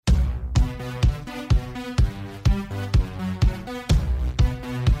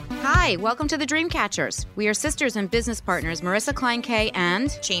Hi, welcome to the Dreamcatchers. We are sisters and business partners, Marissa Klein-Kay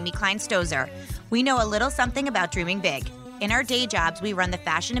and Jamie Klein-Stozer. We know a little something about dreaming big. In our day jobs, we run the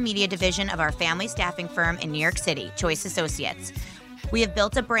fashion and media division of our family staffing firm in New York City, Choice Associates. We have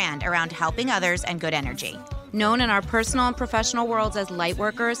built a brand around helping others and good energy. Known in our personal and professional worlds as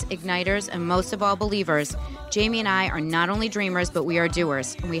lightworkers, igniters, and most of all, believers, Jamie and I are not only dreamers, but we are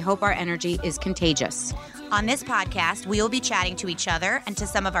doers, and we hope our energy is contagious. On this podcast, we will be chatting to each other and to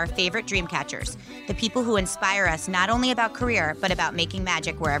some of our favorite dream catchers, the people who inspire us not only about career, but about making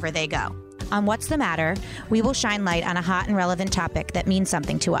magic wherever they go. On What's the Matter, we will shine light on a hot and relevant topic that means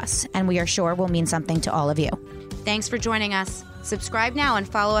something to us, and we are sure will mean something to all of you. Thanks for joining us. Subscribe now and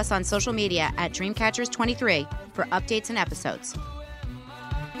follow us on social media at Dreamcatchers23 for updates and episodes.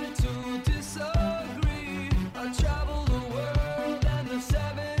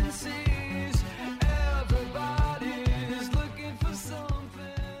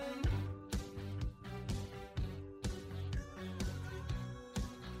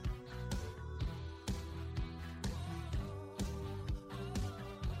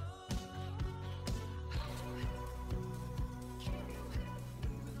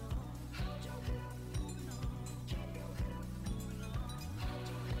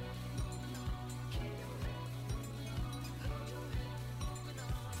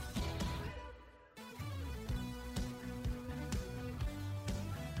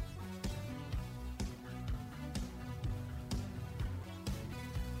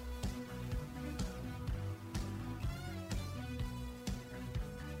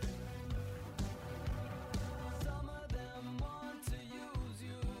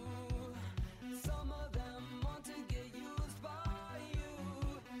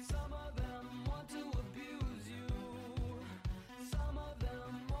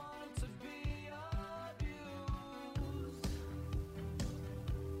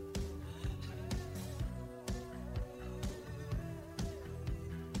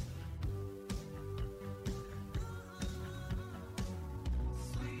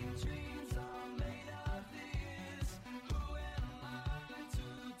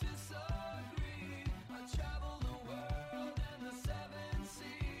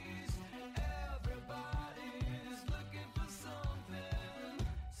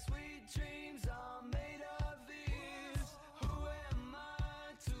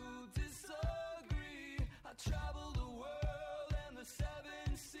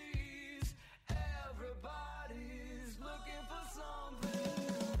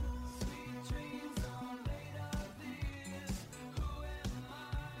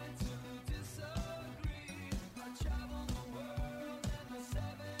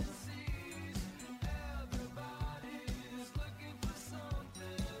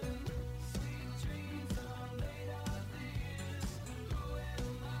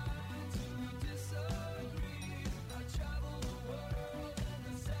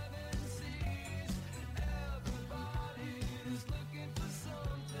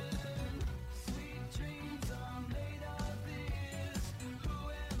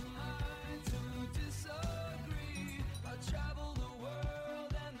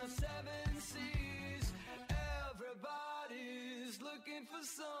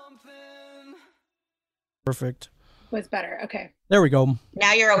 Perfect. Was better. Okay. There we go.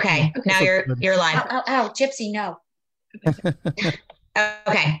 Now you're okay. Now you're live. Ow, Gypsy, no.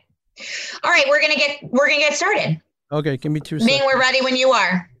 Okay. All right, we're gonna get started. Okay, give me 2 seconds. Being we're ready when you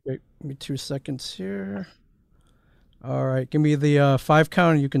are. Okay, give me 2 seconds here. All right, give me the 5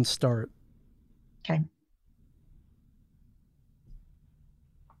 count and you can start. Okay.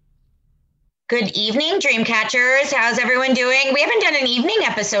 Good evening, Dreamcatchers. How's everyone doing? We haven't done an evening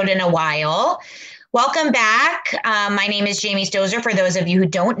episode in a while. Welcome back. My name is Jamie Stozer, for those of you who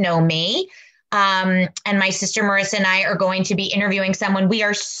don't know me. And my sister Marissa and I are going to be interviewing someone we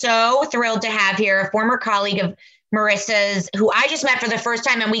are so thrilled to have here, a former colleague of Marissa's, who I just met for the first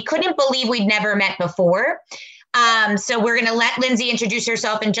time, and we couldn't believe we'd never met before. So we're going to let Lindsey introduce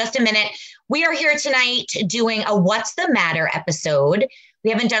herself in just a minute. We are here tonight doing a What's the Matter episode. We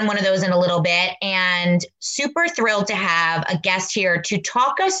haven't done one of those in a little bit, and super thrilled to have a guest here to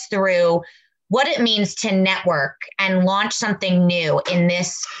talk us through what it means to network and launch something new in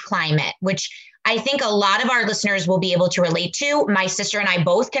this climate, which I think a lot of our listeners will be able to relate to. My sister and I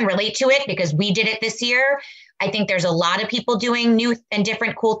both can relate to it because we did it this year. I think there's a lot of people doing new and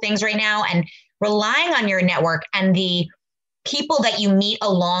different cool things right now, and relying on your network and the people that you meet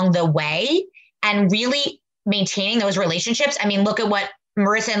along the way and really maintaining those relationships. I mean, look at what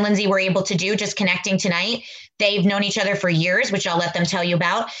Marissa and Lindsey were able to do just connecting tonight. They've known each other for years, which I'll let them tell you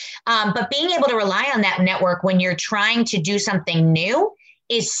about. But being able to rely on that network when you're trying to do something new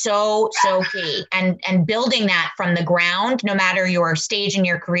is so, so key. And building that from the ground, no matter your stage in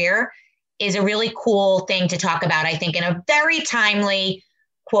your career, is a really cool thing to talk about, I think, in a very timely,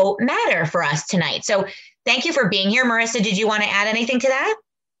 quote, matter for us tonight. So thank you for being here. Marissa, did you want to add anything to that?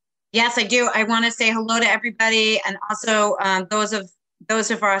 Yes, I do. I want to say hello to everybody, and also those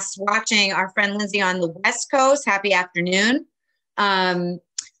of us watching, our friend Lindsey on the West Coast. Happy afternoon.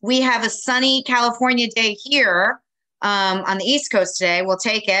 We have a sunny California day here on the East Coast today. We'll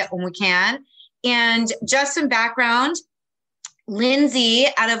take it when we can. And just some background, Lindsey,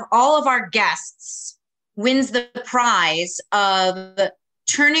 out of all of our guests, wins the prize of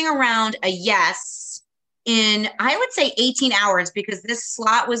turning around a yes in, I would say, 18 hours, because this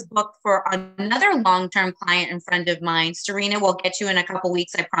slot was booked for another long-term client and friend of mine, Serena, we'll get to in a couple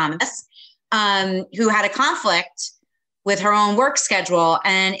weeks, I promise, who had a conflict with her own work schedule.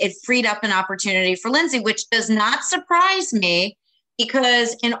 And it freed up an opportunity for Lindsey, which does not surprise me,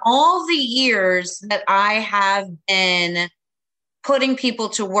 because in all the years that I have been putting people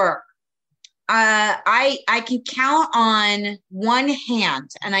to work, I can count on one hand,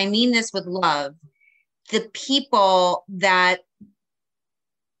 and I mean this with love, the people that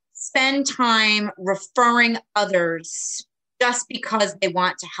spend time referring others just because they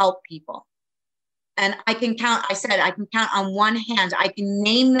want to help people. And I can count on one hand. I can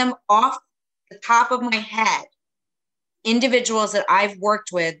name them off the top of my head, individuals that I've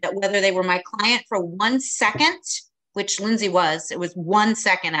worked with, that whether they were my client for 1 second, which Lindsey was, it was 1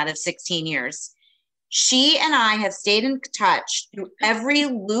 second out of 16 years. She and I have stayed in touch through every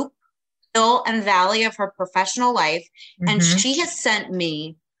loop, hill, and valley of her professional life. And she has sent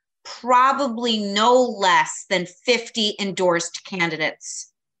me probably no less than 50 endorsed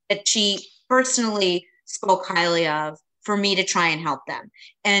candidates that she personally spoke highly of for me to try and help them.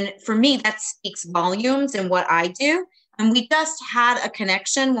 And for me, that speaks volumes in what I do. And we just had a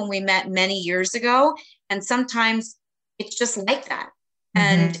connection when we met many years ago. And sometimes it's just like that.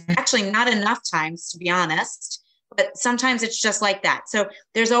 And actually not enough times, to be honest. But sometimes it's just like that. So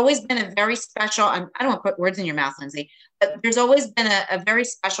there's always been a very special, I don't want to put words in your mouth, Lindsey, but there's always been a very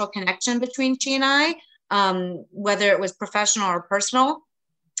special connection between she and I, whether it was professional or personal.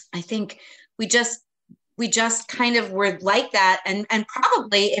 I think we just kind of were like that. And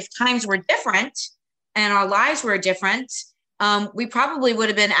probably if times were different and our lives were different, we probably would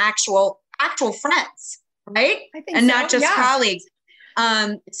have been actual friends, right? I think and so, not just colleagues.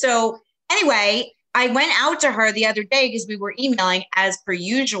 So anyway, I went out to her the other day because we were emailing as per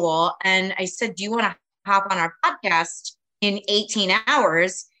usual. And I said, do you want to hop on our podcast in 18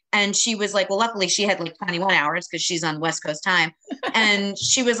 hours? And she was like, well, luckily she had like 21 hours because she's on West Coast time. And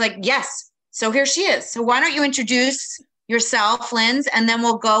she was like, yes. So here she is. So why don't you introduce yourself, Linz, and then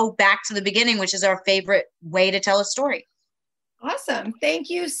we'll go back to the beginning, which is our favorite way to tell a story. Awesome. Thank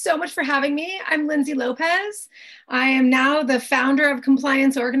you so much for having me. I'm Lindsey Lopez. I am now the founder of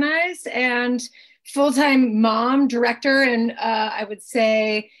Compliance Organized and full-time mom, director, and I would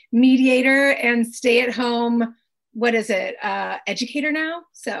say mediator and stay-at-home, educator now.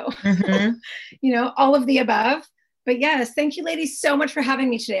 So, all of the above. But yes, thank you ladies so much for having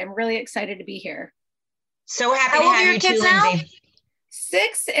me today. I'm really excited to be here. So happy to have you too, Lindsey.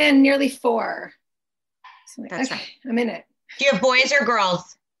 6 and nearly 4. So, That's right. I'm in it. Do you have boys or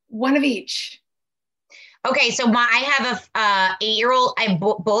girls? One of each. Okay, so I have a 8-year-old. I have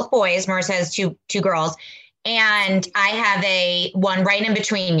both boys. Marissa has two girls, and I have one right in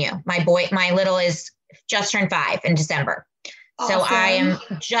between you. My little is just turned 5 in December, awesome. So I am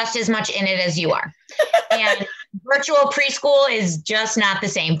just as much in it as you are. And virtual preschool is just not the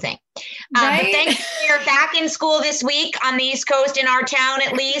same thing. Right? But thank you. You're back in school this week on the East Coast, in our town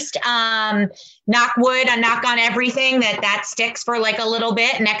at least. Knock wood, I knock on everything that sticks for like a little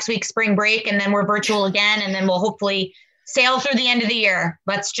bit. Next week, spring break, and then we're virtual again, and then we'll hopefully sail through the end of the year.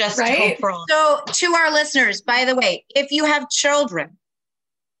 Let's just hope for all. So to our listeners, by the way, if you have children,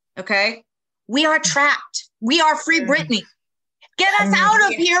 okay, we are trapped. We are free Britney. Get us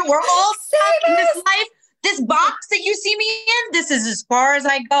out of here. We're all stuck in this life. This box that you see me in, this is as far as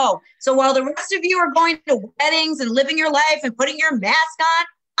I go. So while the rest of you are going to weddings and living your life and putting your mask on,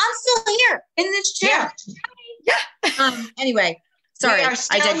 I'm still here in this chair. Yeah. Anyway, sorry. We are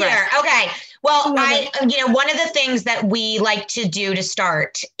still here. Okay. Well, one of the things that we like to do to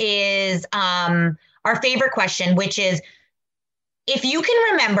start is our favorite question, which is, if you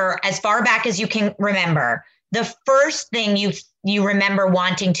can remember as far back as you can remember, the first thing you remember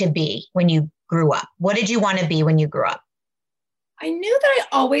wanting to be when you grew up. What did you want to be when you grew up? I knew that I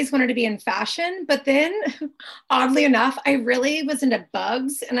always wanted to be in fashion, but then oddly enough, I really was into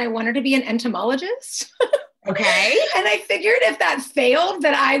bugs and I wanted to be an entomologist. Okay. And I figured if that failed,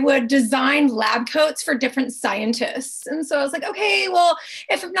 that I would design lab coats for different scientists. And so I was like, okay, well,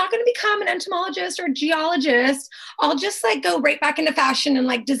 if I'm not going to become an entomologist or a geologist, I'll just like go right back into fashion and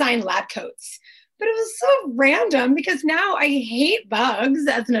like design lab coats. But it was so random because now I hate bugs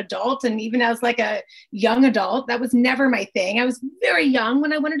as an adult, and even as like a young adult, that was never my thing. I was very young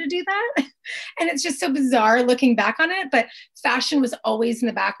when I wanted to do that. And it's just so bizarre looking back on it, but fashion was always in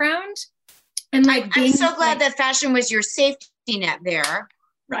the background. And like I'm so glad that fashion was your safety net there.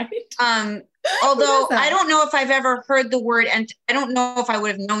 Right. Although I don't know if I've ever heard the word, and I don't know if I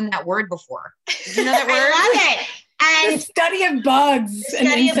would have known that word before. Did you know that word? I love it. And the study of bugs.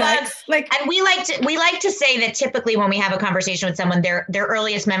 Study of bugs. Like, and we like to say that typically when we have a conversation with someone, their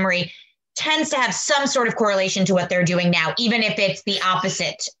earliest memory tends to have some sort of correlation to what they're doing now, even if it's the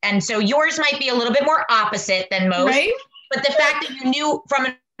opposite. And so yours might be a little bit more opposite than most. Right? But the fact that you knew from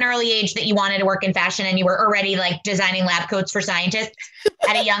an early age that you wanted to work in fashion and you were already like designing lab coats for scientists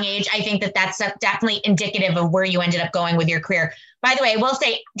at a young age, I think that that's definitely indicative of where you ended up going with your career. By the way, I will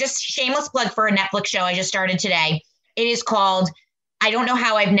say, just shameless plug for a Netflix show I just started today. It is called, I don't know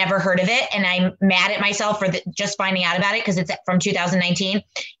how I've never heard of it, and I'm mad at myself for just finding out about it because it's from 2019.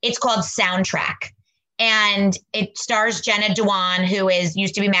 It's called Soundtrack, and it stars Jenna Dewan, who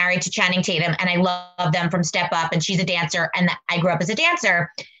used to be married to Channing Tatum, and I love them from Step Up, and she's a dancer, and I grew up as a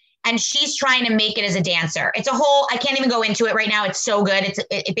dancer, and she's trying to make it as a dancer. It's a whole, I can't even go into it right now. It's so good.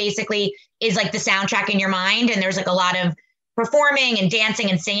 It basically is like the soundtrack in your mind, and there's like a lot of performing and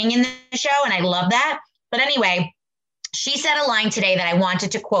dancing and singing in the show, and I love that. But anyway, she said a line today that I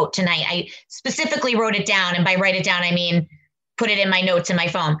wanted to quote tonight. I specifically wrote it down. And by write it down, I mean, put it in my notes in my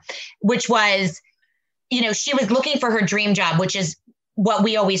phone, which was, she was looking for her dream job, which is what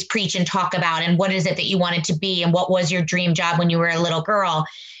we always preach and talk about. And what is it that you wanted to be? And what was your dream job when you were a little girl?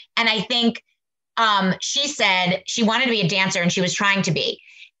 And I think she said she wanted to be a dancer and she was trying to be.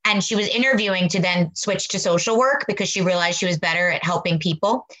 And she was interviewing to then switch to social work because she realized she was better at helping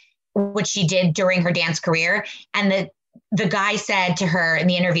people, which she did during her dance career. And the guy said to her in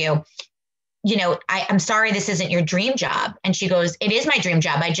the interview, I'm sorry, this isn't your dream job. And she goes, it is my dream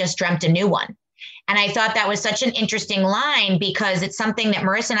job. I just dreamt a new one. And I thought that was such an interesting line because it's something that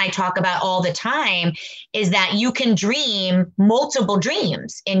Marissa and I talk about all the time, is that you can dream multiple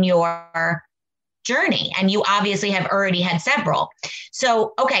dreams in your journey. And you obviously have already had several.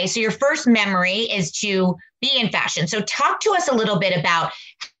 So, okay. So your first memory is to be in fashion. So talk to us a little bit about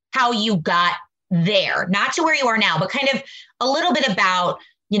how you got there, not to where you are now, but kind of a little bit about,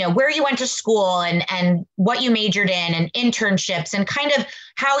 where you went to school and what you majored in and internships and kind of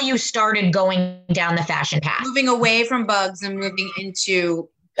how you started going down the fashion path. Moving away from bugs and moving into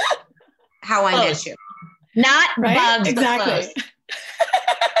how I met you. Not right? Bugs, exactly.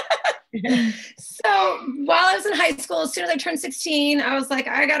 So while I was in high school, as soon as I turned 16, I was like,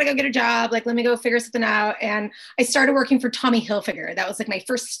 I got to go get a job. Like, let me go figure something out. And I started working for Tommy Hilfiger. That was like my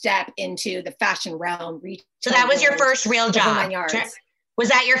first step into the fashion realm. So that was your first real job. Was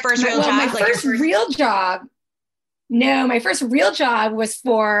that your first real job? My first real job. No, my first real job was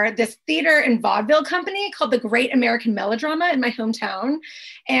for this theater and vaudeville company called the Great American Melodrama in my hometown.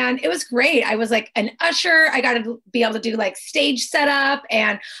 And it was great. I was like an usher. I got to be able to do like stage setup,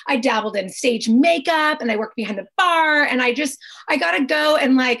 and I dabbled in stage makeup, and I worked behind the bar. And I got to go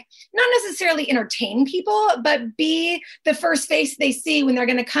and like, not necessarily entertain people, but be the first face they see when they're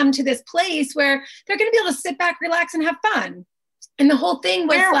going to come to this place where they're going to be able to sit back, relax, and have fun. And the whole thing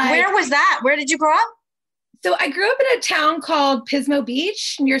was where was that? Where did you grow up? So I grew up in a town called Pismo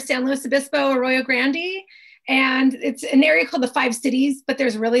Beach near San Luis Obispo, Arroyo Grande. And it's an area called the Five Cities, but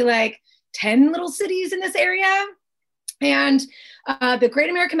there's really like 10 little cities in this area. And the Great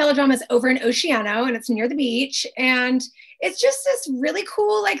American Melodrama is over in Oceano, and it's near the beach. And it's just this really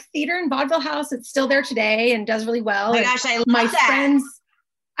cool like theater and vaudeville house. It's still there today and does really well. Oh my gosh, I love that. Friends,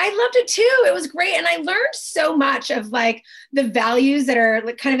 I loved it too. It was great. And I learned so much of like the values that are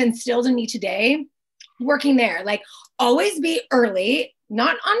like kind of instilled in me today working there. Like, always be early,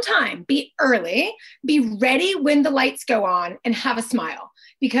 not on time, be early, be ready when the lights go on, and have a smile,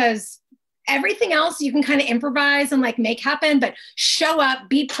 because everything else you can kind of improvise and like make happen, but show up,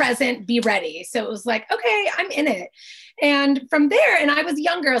 be present, be ready. So it was like, okay, I'm in it. And from there, and I was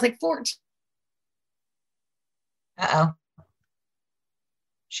younger, I was like 14. Uh-oh.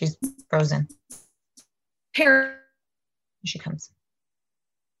 She's frozen. Here she comes.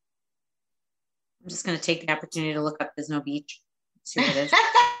 I'm just going to take the opportunity to look up Pismo Beach. See what it is.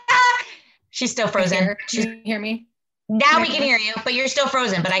 She's still frozen. Can you hear me? Now we can hear you, but you're still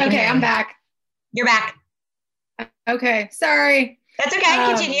frozen, but I can hear you. Okay, I'm back. You're back. Okay, sorry. That's okay.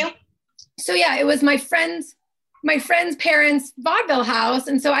 Continue. So yeah, it was my friend's parents' vaudeville house.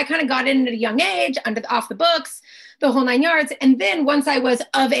 And so I kind of got in at a young age, off the books, the whole 9 yards. And then once I was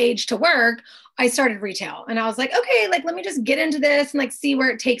of age to work, I started retail. And I was like, okay, like, let me just get into this and like see where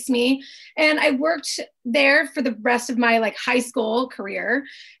it takes me. And I worked there for the rest of my like high school career.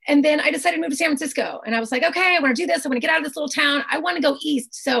 And then I decided to move to San Francisco. And I was like, okay, I want to do this. I want to get out of this little town. I want to go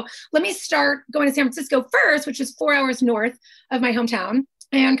east. So let me start going to San Francisco first, which is 4 hours north of my hometown,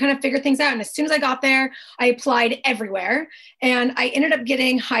 and kind of figure things out. And as soon as I got there, I applied everywhere. And I ended up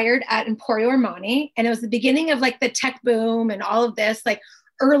getting hired at Emporio Armani. And it was the beginning of like the tech boom and all of this, like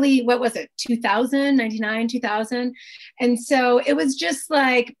early, what was it, 2000, 99, 2000. And so it was just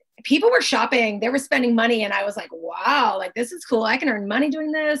like, people were shopping, they were spending money. And I was like, wow, like this is cool. I can earn money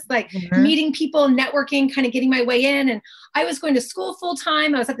doing this, like meeting people, networking, kind of getting my way in. And I was going to school full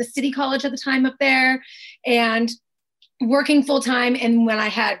time. I was at the City College at the time up there and working full time. And when I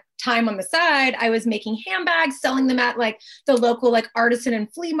had time on the side, I was making handbags, selling them at like the local like artisan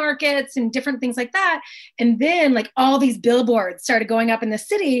and flea markets and different things like that. And then like all these billboards started going up in the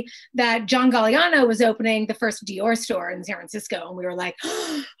city that John Galliano was opening the first Dior store in San Francisco. And we were like,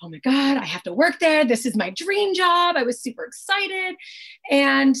 oh my God, I have to work there. This is my dream job. I was super excited.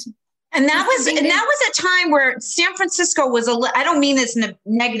 And that was a time where San Francisco was I don't mean this in a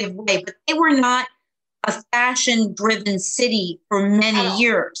negative way, but they were not a fashion-driven city for many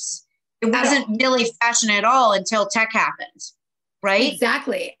years. It wasn't really fashion at all until tech happened, right?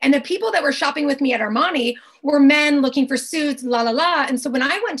 Exactly. And the people that were shopping with me at Armani were men looking for suits, la, la, la. And so when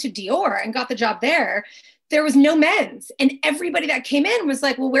I went to Dior and got the job there was no men's. And everybody that came in was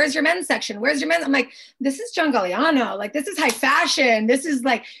like, well, where's your men's section? Where's your men's? I'm like, this is John Galliano. Like, this is high fashion. This is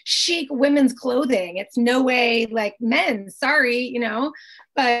like chic women's clothing. It's no way like men's, sorry, you know,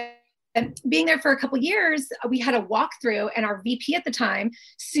 but and being there for a couple of years, we had a walkthrough and our VP at the time,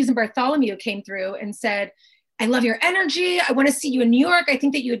 Susan Bartholomew, came through and said, I love your energy. I want to see you in New York. I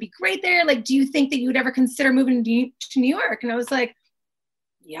think that you would be great there. Like, do you think that you would ever consider moving to New York? And I was like,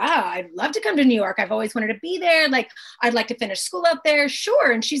 yeah, I'd love to come to New York. I've always wanted to be there. Like, I'd like to finish school out there.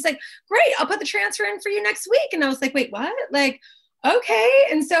 Sure. And she's like, great, I'll put the transfer in for you next week. And I was like, wait, what? Like, okay.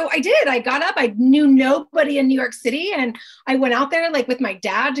 And so I did. I got up. I knew nobody in New York City. And I went out there like with my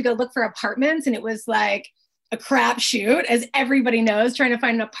dad to go look for apartments. And it was like a crapshoot, as everybody knows, trying to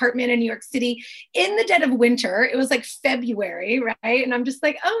find an apartment in New York City in the dead of winter. It was like February, right? And I'm just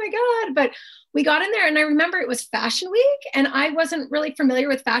like, oh my God. But we got in there and I remember it was Fashion Week and I wasn't really familiar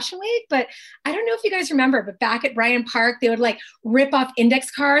with Fashion Week, but I don't know if you guys remember, but back at Bryant Park, they would like rip off index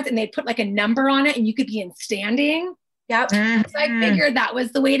cards and they'd put like a number on it and you could be in standing. Yep. So I figured that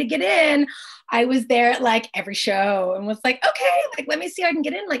was the way to get in. I was there at like every show and was like, okay, like, let me see how I can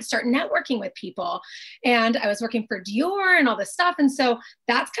get in, like start networking with people. And I was working for Dior and all this stuff. And so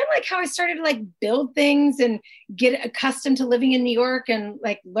that's kind of like how I started to like build things and get accustomed to living in New York and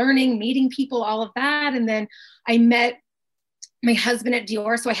like learning, meeting people, all of that. And then I met my husband at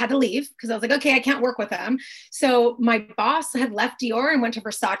Dior. So I had to leave because I was like, okay, I can't work with them. So my boss had left Dior and went to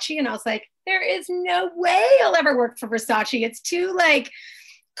Versace. And I was like, there is no way I'll ever work for Versace. It's too like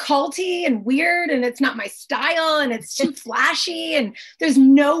culty and weird. And it's not my style and it's too flashy. And there's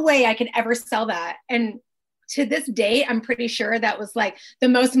no way I could ever sell that. And to this day, I'm pretty sure that was like the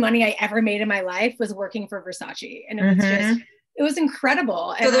most money I ever made in my life was working for Versace. And it was just, it was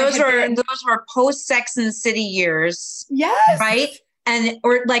incredible. So those were post Sex and the City years. Yes. Right. And,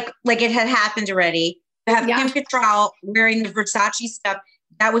 or like it had happened already. You have Kim Cattrall wearing the Versace stuff.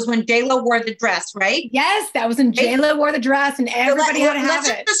 That was when J-Lo wore the dress, right? Yes. That was when J-Lo wore the dress and everybody had to have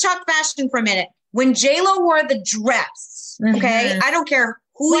it. Let's talk fashion for a minute. When J-Lo wore the dress, okay? I don't care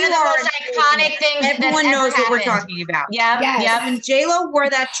who One of the most iconic things. Everyone knows what we're talking about. Yeah. Yes. Yeah. When J-Lo wore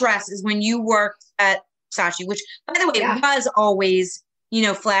that dress is when you worked at Versace, which, by the way, was always, you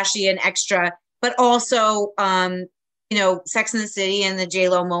know, flashy and extra, but also, you know, Sex and the City and the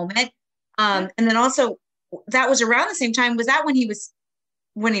J-Lo moment. And then also that was around the same time. Was that when he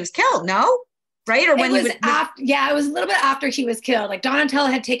was killed? No? Right? Or when it was after, it was a little bit after he was killed. Like Donatella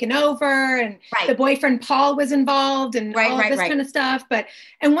had taken over and the boyfriend Paul was involved and all of this kind of stuff. But,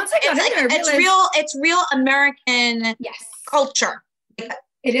 and once I got in there, I realized it's real American culture. It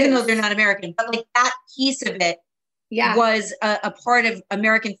Even is. though they're not American, but like that piece of it was a part of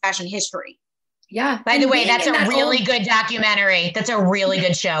American fashion history. Yeah. By the way, that's a really good documentary. That's a really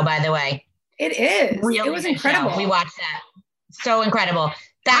good show, by the way. It is. Really, it was incredible. Show. We watched that. So incredible.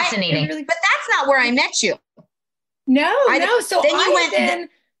 Fascinating. But that's not where I met you. No. So then you went.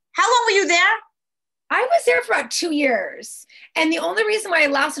 How long were you there? I was there for about 2 years. And the only reason why I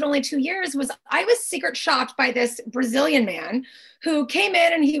lasted only 2 years was I was secret shocked by this Brazilian man who came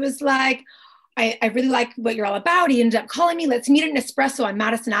in and he was like, I really like what you're all about. He ended up calling me, let's meet at an espresso on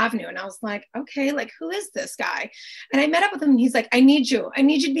Madison Avenue. And I was like, okay, like, who is this guy? And I met up with him and he's like, I need you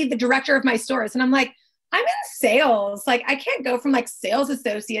to be the director of my stores. And I'm like, I'm in sales. Like, I can't go from like sales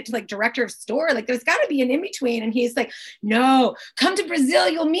associate to like director of store. Like, there's got to be an in-between. And he's like, no, come to Brazil.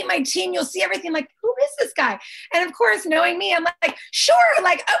 You'll meet my team. You'll see everything. I'm like, who is this guy? And of course, knowing me, I'm like, sure.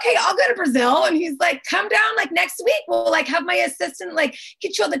 Like, okay, I'll go to Brazil. And he's like, come down like next week. We'll like have my assistant, like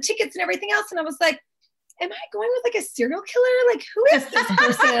get you all the tickets and everything else. And I was like, am I going with like a serial killer? Like, who is this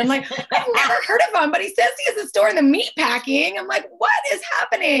person? Like, I've never heard of him, but he says he has a store in the meat packing. I'm like, what is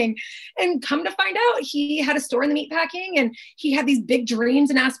happening? And come to find out, he had a store in the meat packing and he had these big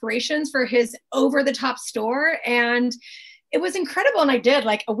dreams and aspirations for his over the top store. And it was incredible. And I did,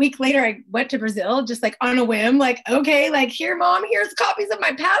 like, a week later, I went to Brazil just like on a whim, like, okay, like, here, mom, here's copies of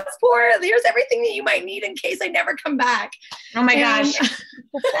my passport. Here's everything that you might need in case I never come back. Oh my gosh. And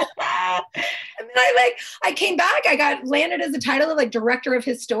then I came back, I landed as the title of like director of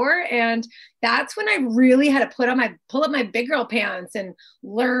his store. And that's when I really had to pull up my big girl pants and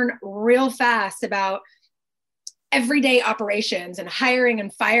learn real fast about everyday operations and hiring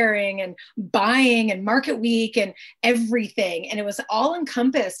and firing and buying and market week and everything. And it was all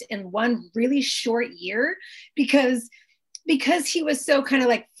encompassed in one really short year because he was so kind of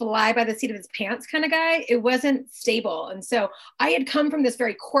like fly by the seat of his pants kind of guy, it wasn't stable. And so I had come from this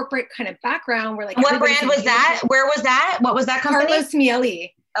very corporate kind of background where like— What brand was that? Where was that? What was that company? Carlos Miele.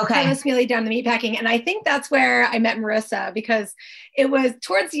 Okay. Carlos Miele down the meatpacking. And I think that's where I met Marissa, because it was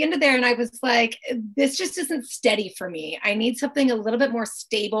towards the end of there. And I was like, this just isn't steady for me. I need something a little bit more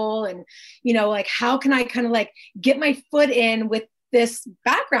stable. And, you know, like, how can I kind of like get my foot in with this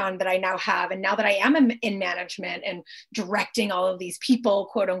background that I now have? And now that I am in management and directing all of these people,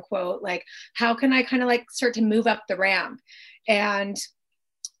 quote unquote, like, how can I kind of like start to move up the ramp? And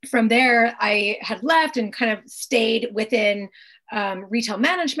from there, I had left and kind of stayed within retail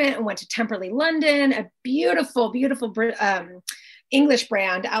management and went to Temperley London, a beautiful, beautiful English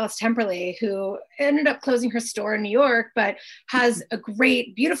brand, Alice Temperley, who ended up closing her store in New York, but has a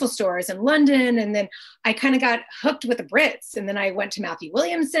great, beautiful stores in London. And then I kind of got hooked with the Brits. And then I went to Matthew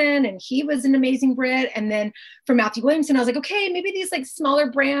Williamson, and he was an amazing Brit. And then from Matthew Williamson, I was like, okay, maybe these like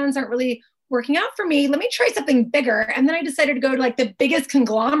smaller brands aren't really working out for me. Let me try something bigger. And then I decided to go to like the biggest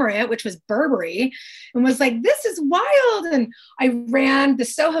conglomerate, which was Burberry, and was like, this is wild. And I ran the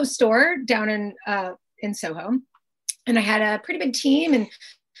Soho store down in Soho. And I had a pretty big team, and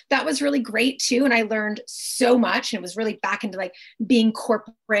that was really great too. And I learned so much, and it was really back into like being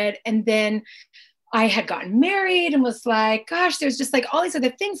corporate. And then I had gotten married and was like, gosh, there's just like all these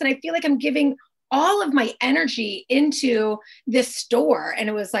other things. And I feel like I'm giving all of my energy into this store. And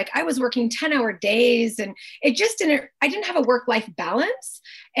it was like, I was working 10-hour days, and I didn't have a work-life balance.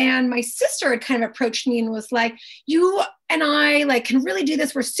 And my sister had kind of approached me and was like, you and I like can really do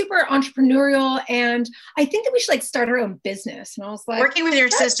this. We're super entrepreneurial, and I think that we should like start our own business. And I was like, working with your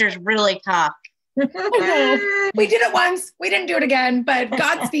sister is really tough. We did it once. We didn't do it again, but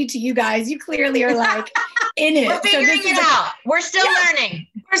Godspeed to you guys. You clearly are like in it. We're figuring it out. We're still learning.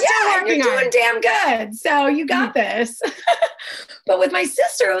 We're still working on it. You're doing damn good. So you got this. But with my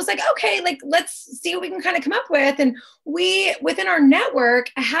sister, I was like, okay, like, let's see what we can kind of come up with. And we, within our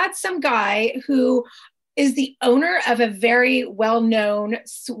network, had some guy who is the owner of a very well-known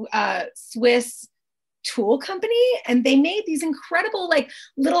Swiss tool company, and they made these incredible like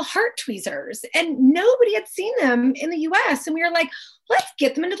little heart tweezers, and nobody had seen them in the US. And we were like, let's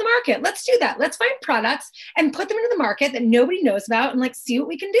get them into the market. Let's do that. Let's find products and put them into the market that nobody knows about, and like see what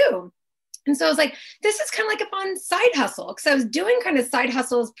we can do. And so I was like, this is kind of like a fun side hustle, because I was doing kind of side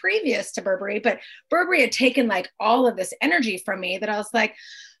hustles previous to Burberry, but Burberry had taken like all of this energy from me that I was like,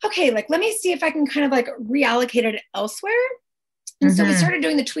 okay, like, let me see if I can kind of like reallocate it elsewhere. And so we started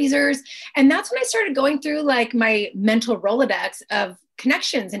doing the tweezers, and that's when I started going through like my mental Rolodex of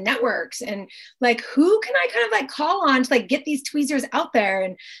connections and networks, and like, who can I kind of like call on to like get these tweezers out there?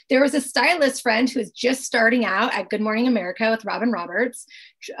 And there was a stylist friend who was just starting out at Good Morning America with Robin Roberts,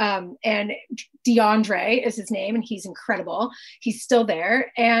 and DeAndre is his name, and he's incredible. He's still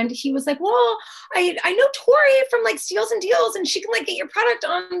there. And he was like, well, I know Tori from like Steals and Deals, and she can like get your product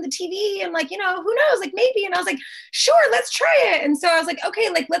on the TV, and like, you know, who knows, like maybe. And I was like, sure, let's try it. And so I was like, okay,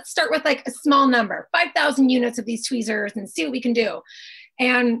 like, let's start with like a small number, 5,000 units of these tweezers, and see what we can do.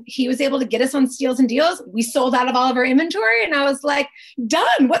 And he was able to get us on Steals and Deals. We sold out of all of our inventory, and I was like,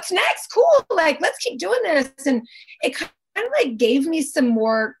 done. What's next? Cool. Like, let's keep doing this. And it kind kind of like gave me some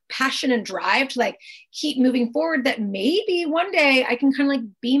more passion and drive to like keep moving forward, that maybe one day I can kind of like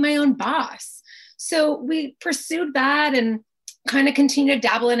be my own boss. So we pursued that and kind of continued to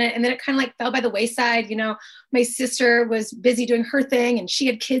dabble in it. And then it kind of like fell by the wayside. You know, my sister was busy doing her thing and she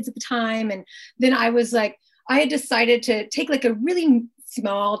had kids at the time. And then I had decided to take like a really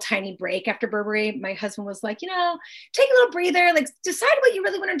small, tiny break after Burberry. My husband was like, you know, take a little breather, like decide what you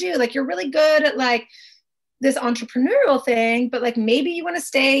really want to do. Like, you're really good at like this entrepreneurial thing, but like maybe you want to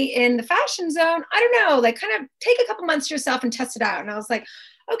stay in the fashion zone. I don't know, like kind of take a couple months to yourself and test it out. And I was like,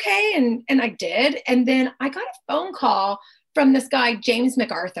 okay. And I did. And then I got a phone call from this guy, James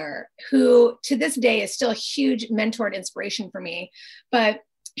MacArthur, who to this day is still a huge mentor and inspiration for me. But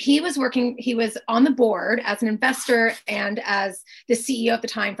he was on the board as an investor and as the CEO at the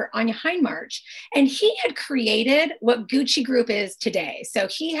time for Anya Hindmarch. And he had created what Gucci Group is today. So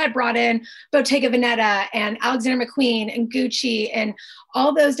he had brought in Bottega Veneta and Alexander McQueen and Gucci and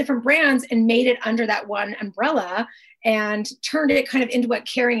all those different brands and made it under that one umbrella and turned it kind of into what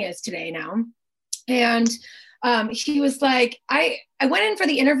Kering is today now. And he was like, I went in for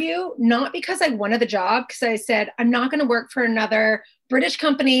the interview, not because I wanted the job, because I said, I'm not going to work for another British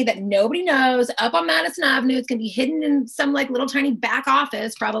company that nobody knows up on Madison Avenue. It's going to be hidden in some like little tiny back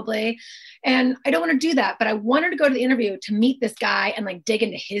office probably. And I don't want to do that. But I wanted to go to the interview to meet this guy and like dig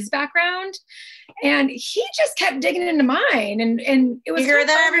into his background. And he just kept digging into mine. And it was— You hear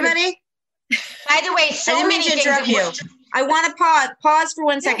that, everybody? By the way, so many things. I want to pause for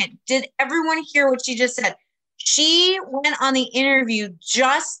 1 second. Did everyone hear what she just said? She went on the interview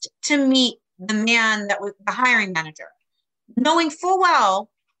just to meet the man that was the hiring manager, knowing full well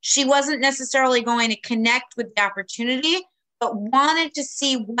she wasn't necessarily going to connect with the opportunity, but wanted to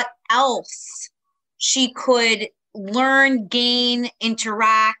see what else she could learn, gain,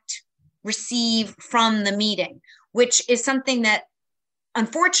 interact, receive from the meeting, which is something that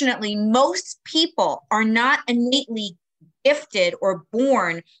unfortunately most people are not innately gifted or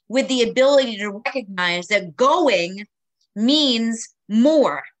born with the ability to recognize that going means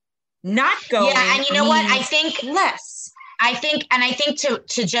more, not going. Yeah, and you know what? I think less. I think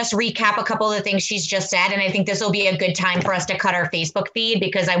to just recap a couple of the things she's just said, and I think this will be a good time for us to cut our Facebook feed,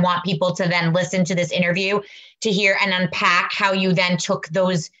 because I want people to then listen to this interview to hear and unpack how you then took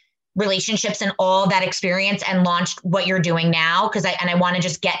those relationships and all that experience and launched what you're doing now. I want to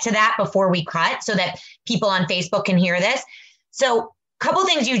just get to that before we cut so that people on Facebook can hear this. So a couple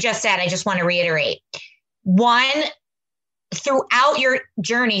things you just said, I just want to reiterate. One, throughout your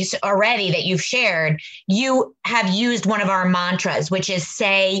journeys already that you've shared, you have used one of our mantras, which is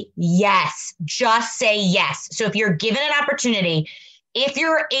say yes, just say yes. So if you're given an opportunity, if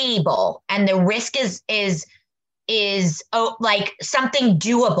you're able, and the risk is like something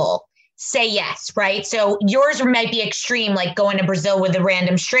doable, say yes, right? So yours might be extreme, like going to Brazil with a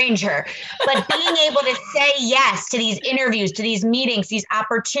random stranger, but being able to say yes to these interviews, to these meetings, these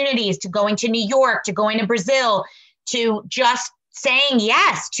opportunities, to going to New York, to going to Brazil, to just saying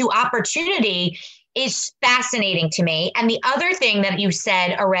yes to opportunity is fascinating to me. And the other thing that you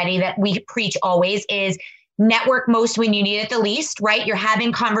said already that we preach always is network most when you need it the least, right? You're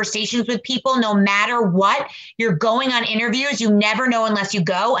having conversations with people no matter what. You're going on interviews. You never know unless you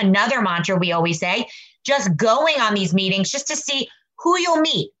go. Another mantra we always say, just going on these meetings just to see who you'll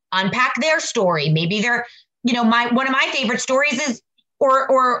meet, unpack their story. Maybe they're, one of my favorite stories is,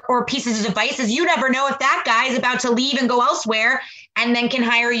 or pieces of advice is, you never know if that guy is about to leave and go elsewhere and then can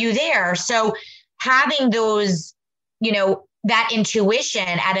hire you there. So having those, that intuition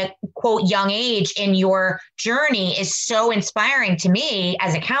at a quote young age in your journey is so inspiring to me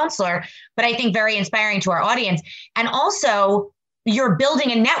as a counselor, but I think very inspiring to our audience. And also you're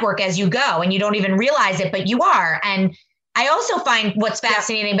building a network as you go and you don't even realize it, but you are. And I also find what's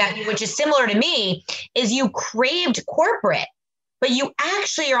fascinating about you, which is similar to me, is you craved corporate, but you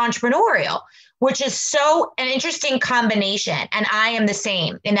actually are entrepreneurial, which is so an interesting combination. And I am the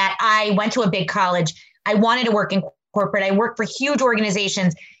same in that I went to a big college. I wanted to work in corporate. I worked for huge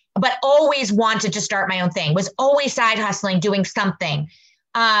organizations, but always wanted to start my own thing, was always side hustling, doing something.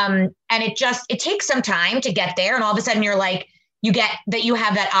 And it takes some time to get there. And all of a sudden you're like, you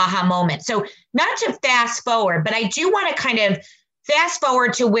have that aha moment. So not to fast forward, but I do want to kind of fast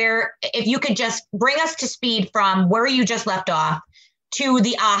forward to where, if you could just bring us to speed from where you just left off to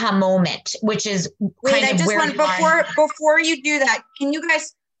the aha moment, which is before you do that, can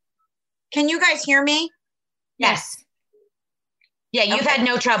you guys hear me? Yes. Yeah, you've had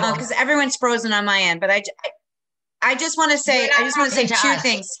no trouble because everyone's frozen on my end. But I just want to say, two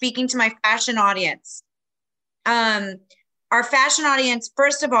things. Speaking to my fashion audience, our fashion audience.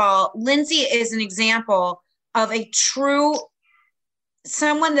 First of all, Lindsey is an example of a true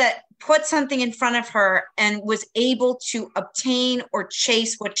someone that put something in front of her and was able to obtain or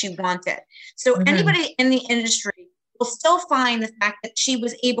chase what she wanted. So anybody in the industry will still find the fact that she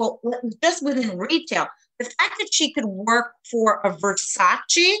was able, just within retail, the fact that she could work for a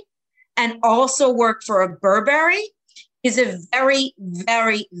Versace and also work for a Burberry is a very,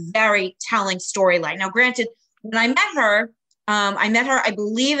 very, very telling storyline. Now, granted, when I met her, I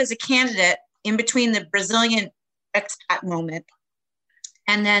believe, as a candidate in between the Brazilian expat moment.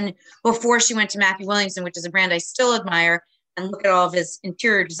 And then before she went to Matthew Williamson, which is a brand I still admire and look at all of his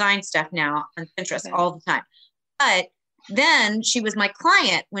interior design stuff now on Pinterest all the time. But then she was my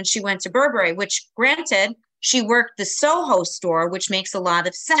client when she went to Burberry, which, granted, she worked the Soho store, which makes a lot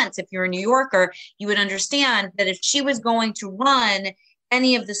of sense. If you're a New Yorker, you would understand that if she was going to run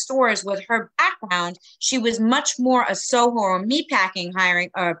any of the stores with her background, she was much more a Soho or meatpacking hiring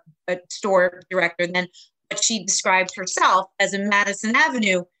a store director than what she described herself as a Madison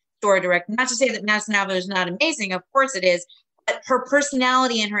Avenue store director. Not to say that Madison Avenue is not amazing, of course it is, but her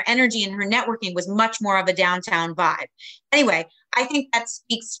personality and her energy and her networking was much more of a downtown vibe. Anyway, I think that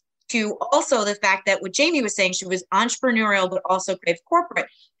speaks to also the fact that what Jamie was saying, she was entrepreneurial, but also craved corporate,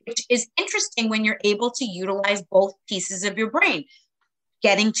 which is interesting when you're able to utilize both pieces of your brain.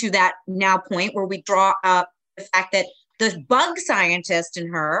 Getting to that now point where we draw up the fact that the bug scientist in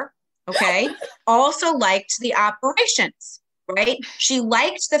her, okay, also liked the operations, right? She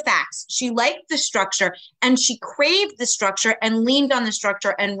liked the facts, she liked the structure, and she craved the structure and leaned on the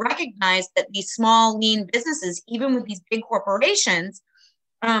structure and recognized that these small, lean businesses, even with these big corporations,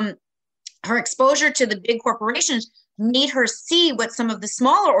 her exposure to the big corporations made her see what some of the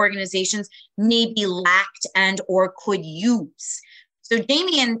smaller organizations maybe lacked and or could use. So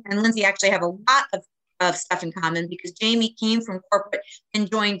Jamie and Lindsey actually have a lot of stuff in common, because Jamie came from corporate and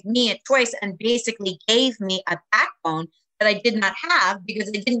joined me at Choice and basically gave me a backbone that I did not have because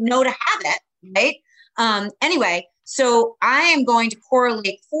I didn't know to have it, right? Anyway, so I am going to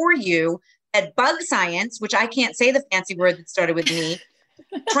correlate for you that bug science, which I can't say the fancy word that started with me,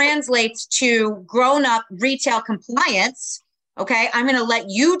 translates to grown-up retail compliance. Okay, I'm going to let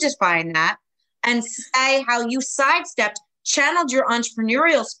you define that and say how you sidestepped, channeled your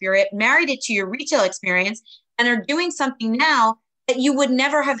entrepreneurial spirit, married it to your retail experience, and are doing something now that you would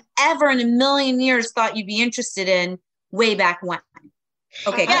never have ever in a million years thought you'd be interested in way back when.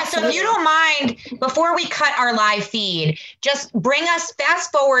 Okay. Yeah. So if you don't mind, before we cut our live feed, just bring us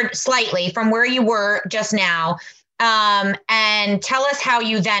fast forward slightly from where you were just now. And tell us how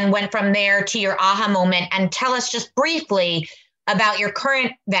you then went from there to your aha moment, and tell us just briefly about your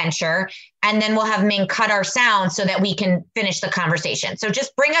current venture, and then we'll have Ming cut our sound so that we can finish the conversation. So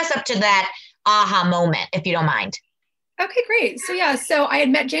just bring us up to that aha moment, if you don't mind. Okay, great. So yeah, so I had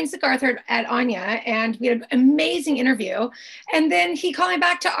met James MacArthur at Anya, and we had an amazing interview. And then he called me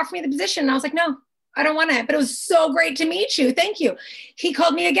back to offer me the position. And I was like, no, I don't want it. But it was so great to meet you. Thank you. He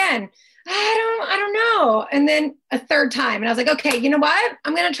called me again. I don't know. And then a third time. And I was like, okay, you know what?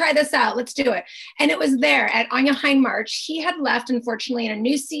 I'm going to try this out. Let's do it. And it was there at Anya Hindmarch. He had left, unfortunately, and a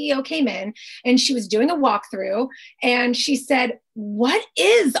new CEO came in, and she was doing a walkthrough. And she said, what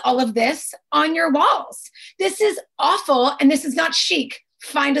is all of this on your walls? This is awful. And this is not chic.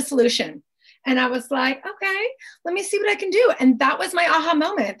 Find a solution. And I was like, okay, let me see what I can do. And that was my aha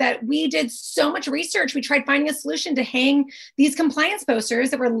moment, that we did so much research. We tried finding a solution to hang these compliance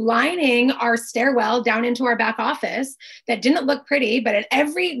posters that were lining our stairwell down into our back office that didn't look pretty, but at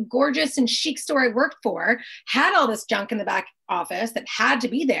every gorgeous and chic store I worked for had all this junk in the back office that had to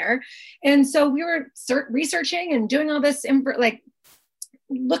be there. And so we were researching and doing all this,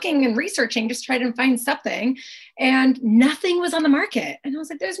 looking and researching, just trying to find something, and nothing was on the market. And I was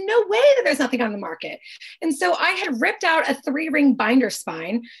like, there's no way that there's nothing on the market. And so I had ripped out a 3-ring binder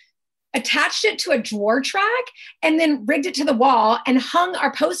spine, attached it to a drawer track, and then rigged it to the wall and hung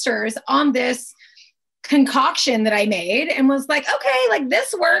our posters on this concoction that I made, and was like, okay,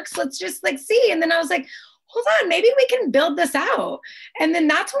 this works. Let's just see. And then I was like, hold on, maybe we can build this out. And then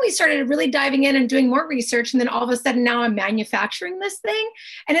that's when we started really diving in and doing more research. And then all of a sudden now I'm manufacturing this thing,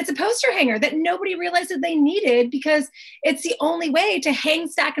 and it's a poster hanger that nobody realized that they needed, because it's the only way to hang,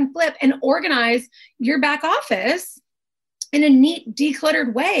 stack, and flip and organize your back office in a neat,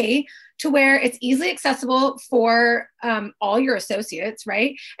 decluttered way, to where it's easily accessible for all your associates,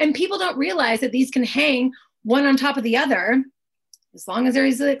 right? And people don't realize that these can hang one on top of the other as long as they're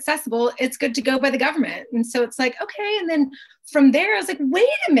easily accessible, it's good to go by the government. And so it's like, okay. And then from there, I was like, wait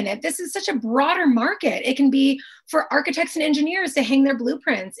a minute, this is such a broader market. It can be for architects and engineers to hang their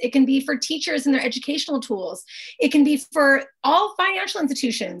blueprints. It can be for teachers and their educational tools. It can be for all financial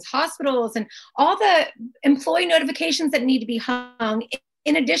institutions, hospitals, and all the employee notifications that need to be hung,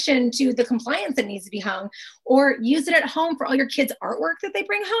 in addition to the compliance that needs to be hung, or use it at home for all your kids' artwork that they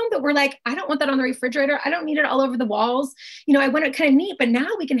bring home that we're like, I don't want that on the refrigerator. I don't need it all over the walls. You know, I want it kind of neat, but now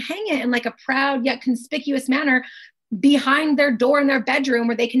we can hang it in like a proud yet conspicuous manner behind their door in their bedroom,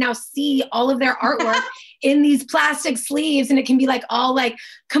 where they can now see all of their artwork in these plastic sleeves, and it can be like all like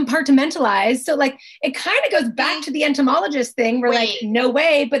compartmentalized. So like it kind of goes back to the entomologist thing. We're like, no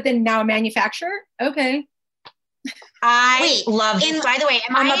way, but then now a manufacturer, okay. I love this. By the way,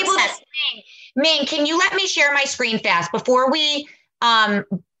 am I able to, Ming, can you let me share my screen fast before we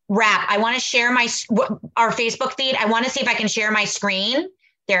wrap? I want to share our Facebook feed. I want to see if I can share my screen.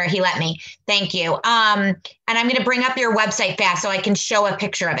 There, he let me. Thank you. And I'm going to bring up your website fast so I can show a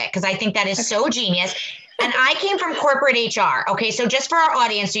picture of it, because I think that is so genius. And I came from corporate HR. Okay, so just for our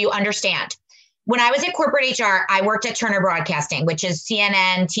audience, so you understand. When I was at corporate HR, I worked at Turner Broadcasting, which is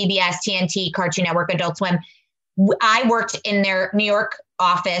CNN, TBS, TNT, Cartoon Network, Adult Swim. I worked in their New York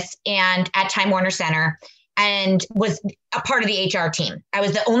office and at Time Warner Center, and was a part of the HR team. I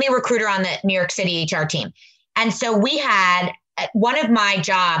was the only recruiter on the New York City HR team. And so we had one of my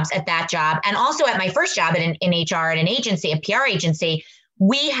jobs at that job, and also at my first job in HR at an agency, a PR agency,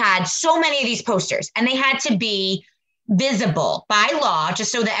 we had so many of these posters, and they had to be visible by law,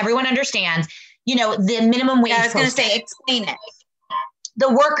 just so that everyone understands, you know, the minimum wage. I was going to say, explain it. The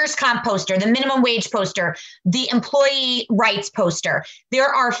workers' comp poster, the minimum wage poster, the employee rights poster.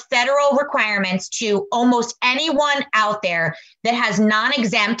 There are federal requirements to almost anyone out there that has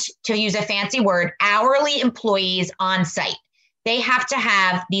non-exempt, to use a fancy word, hourly employees on site. They have to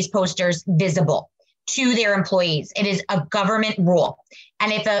have these posters visible to their employees. It is a government rule.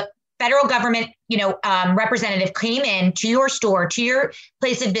 And if a federal government, representative came in to your store, to your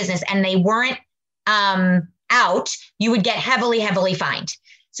place of business, and they weren't out, you would get heavily, heavily fined.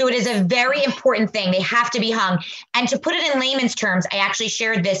 So it is a very important thing. They have to be hung. And to put it in layman's terms, I actually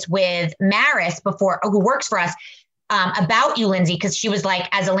shared this with Marissa before, who works for us, about you, Lindsey, because she was like,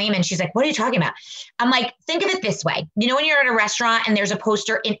 as a layman, she's like, what are you talking about? I'm like, think of it this way. You know, when you're at a restaurant and there's a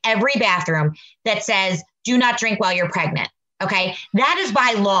poster in every bathroom that says, do not drink while you're pregnant. Okay. That is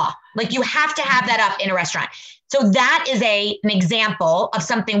by law. Like, you have to have that up in a restaurant. So that is an example of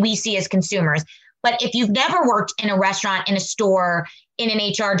something we see as consumers. But if you've never worked in a restaurant, in a store, in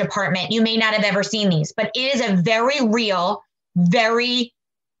an HR department, you may not have ever seen these, but it is a very real, very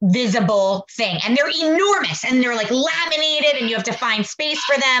visible thing. And they're enormous, and they're like laminated, and you have to find space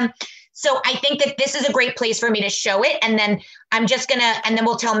for them. So I think that this is a great place for me to show it. And then and then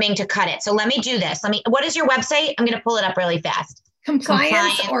we'll tell Ming to cut it. So let me do this. What is your website? I'm going to pull it up really fast.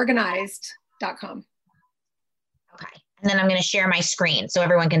 Complianceorganized.com. Okay. And then I'm going to share my screen so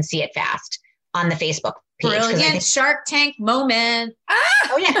everyone can see it fast on the Facebook page. Brilliant Shark Tank moment.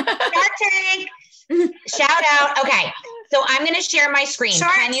 Oh yeah, Shark Tank. Shout out. Okay, so I'm going to share my screen.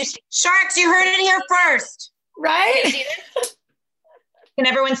 Sharks, you heard it here first. Right? Can you see this? Can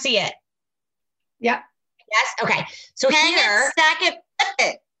everyone see it? Yeah. Yes? Okay. So Hang here, it, stack it,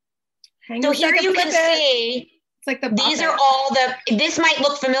 flip it. So here you can see, it's like these are all this might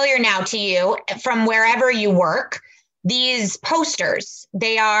look familiar now to you from wherever you work. These posters,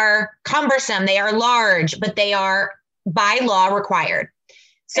 they are cumbersome, they are large, but they are by law required.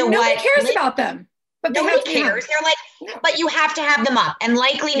 So and nobody cares about them. But nobody cares. They're like, but you have to have them up. And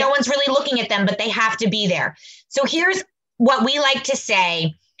likely no one's really looking at them, but they have to be there. So here's what we like to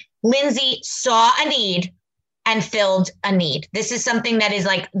say. Lindsey saw a need and filled a need. This is something that is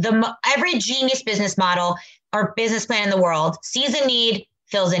like every genius business model or business plan in the world sees a need,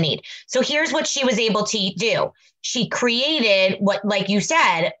 fills a need. So here's what she was able to do. She created what, like you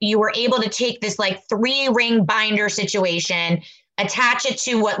said, you were able to take this like 3-ring binder situation, attach it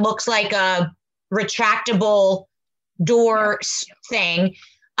to what looks like a retractable door thing.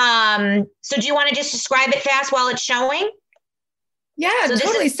 So do you want to just describe it fast while it's showing? Yeah, so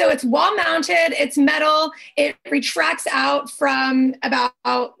totally. So it's wall mounted, it's metal. It retracts out from about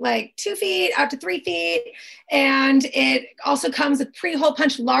like 2 feet out to 3 feet. And it also comes with pre-hole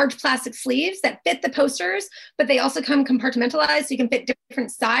punch large plastic sleeves that fit the posters, but they also come compartmentalized. So you can fit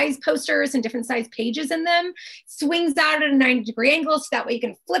different size posters and different size pages in them. Swings out at a 90-degree angle. So that way you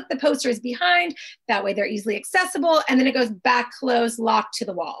can flip the posters behind. That way they're easily accessible. And then it goes back, closed, locked to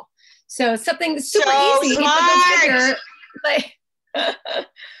the wall. So something super easy. Smart.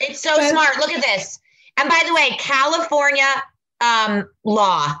 It's so smart. Look at this. And by the way, California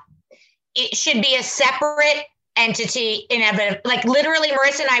law. It should be a separate entity. Like literally,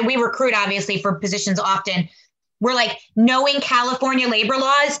 Marissa and I, we recruit obviously for positions often. We're like, knowing California labor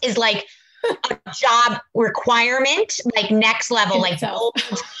laws is like a job requirement, like next level, like bold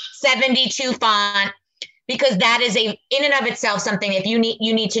 72 font, because that is in and of itself something. If you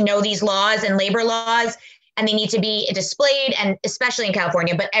need to know these laws and labor laws, and they need to be displayed, and especially in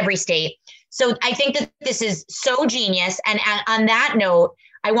California, but every state. So I think that this is so genius. And on that note,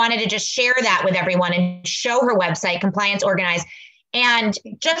 I wanted to just share that with everyone and show her website, Compliance Organized. And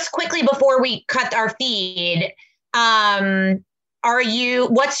just quickly before we cut our feed,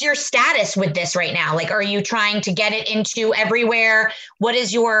 what's your status with this right now? Like, are you trying to get it into everywhere? What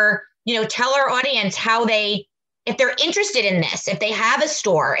is your, tell our audience how if they're interested in this, if they have a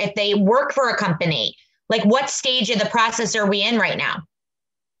store, if they work for a company, like what stage of the process are we in right now?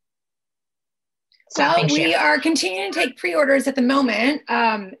 Well, we are continuing to take pre-orders at the moment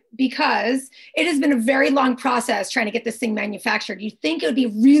because it has been a very long process trying to get this thing manufactured. You think it would be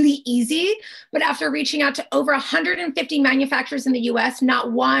really easy, but after reaching out to over 150 manufacturers in the US,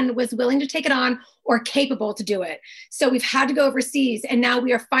 not one was willing to take it on or capable to do it. So we've had to go overseas, and now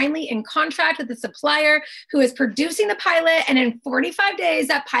we are finally in contract with the supplier who is producing the pilot, and in 45 days,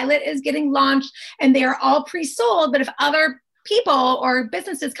 that pilot is getting launched, and they are all pre-sold. But if other people or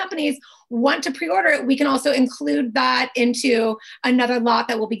businesses, companies want to pre-order it, we can also include that into another lot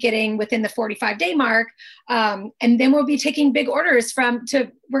that we'll be getting within the 45-day mark. And then we'll be taking big orders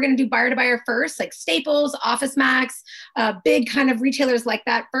we're going to do buyer to buyer first, like Staples, Office Max, big kind of retailers like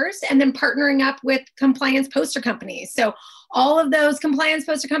that first, and then partnering up with compliance poster companies. So all of those compliance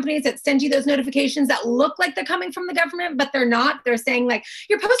poster companies that send you those notifications that look like they're coming from the government, but they're not. They're saying like,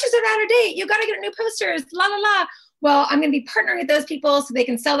 your posters are out of date. You got to get new posters, la, la, la. Well, I'm going to be partnering with those people so they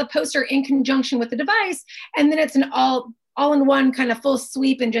can sell the poster in conjunction with the device. And then it's an all-in-one kind of full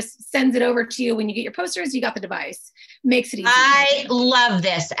sweep and just sends it over to you. When you get your posters, you got the device. Makes it easy. I love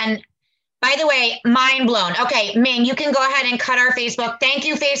this. And by the way, mind blown. Okay, Ming, you can go ahead and cut our Facebook. Thank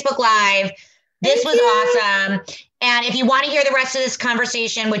you, Facebook Live. This was awesome. And if you want to hear the rest of this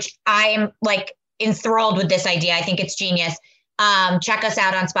conversation, which I am like enthralled with this idea, I think it's genius. Check us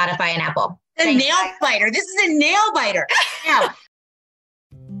out on Spotify and Apple. A nail biter. This is a nail biter. Yeah.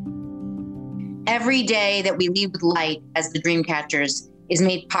 Every day that we lead with light as the Dreamcatchers is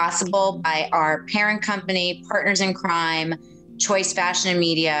made possible by our parent company, partners in crime, Choice Fashion and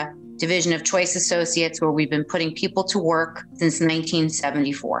Media, division of Choice Associates, where we've been putting people to work since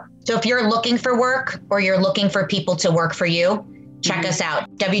 1974. So if you're looking for work or you're looking for people to work for you, check us out,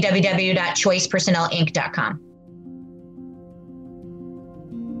 www.choicepersonelinc.com.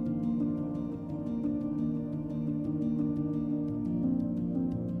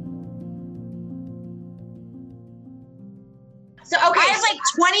 So, okay. I have like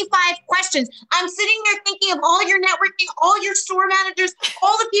 25 questions. I'm sitting there thinking of all your networking, all your store managers,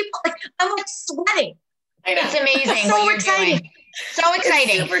 all the people. Like, I'm like sweating. It's amazing. So exciting. Doing. So exciting.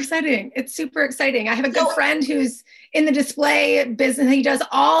 It's super exciting. It's super exciting. I have a good friend who's in the display business. He does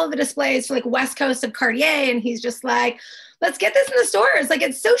all the displays for like West Coast of Cartier. And he's just like, let's get this in the stores. Like,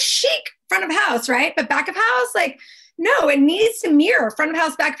 it's so chic front of house, right? But back of house, like, no, it needs to mirror front of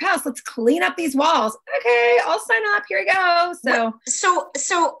house, back of house. Let's clean up these walls. Okay, I'll sign up. Here we go. So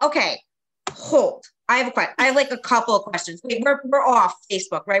okay. Hold. I have a question. I have like a couple of questions. Wait, we're off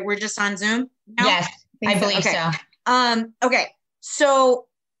Facebook, right? We're just on Zoom now? Yes, I believe so. Okay. So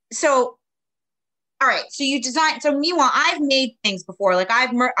all right. So you design. So meanwhile, I've made things before. Like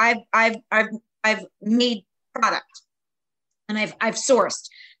I've made product, and I've sourced.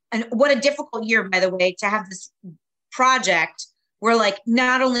 And what a difficult year, by the way, to have this project where like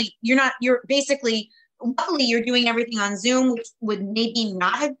not only you're basically, luckily you're doing everything on Zoom, which would maybe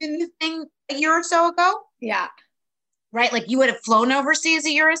not have been the thing a year or so ago. Yeah. Right? Like you would have flown overseas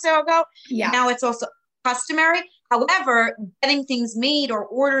a year or so ago. Yeah. Now it's also customary. However, getting things made or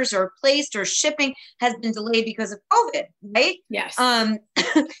orders or placed or shipping has been delayed because of COVID, right? Yes.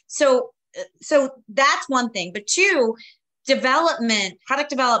 So that's one thing. But two, development, product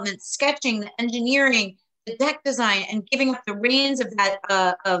development, sketching, the engineering, the deck design, and giving up the reins of that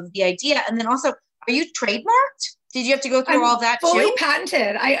of the idea. And then also, are you trademarked? Did you have to go through all that fully too?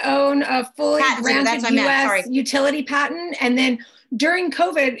 Patented. I own a fully granted U.S. utility patent. And then during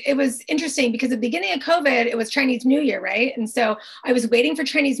COVID, it was interesting because at the beginning of COVID, it was Chinese New Year, right? And so I was waiting for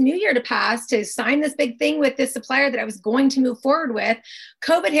Chinese New Year to pass to sign this big thing with this supplier that I was going to move forward with.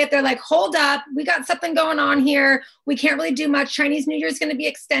 COVID hit. They're like, hold up. We got something going on here. We can't really do much. Chinese New Year is going to be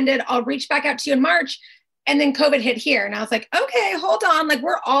extended. I'll reach back out to you in March. And then COVID hit here. And I was like, okay, hold on. Like,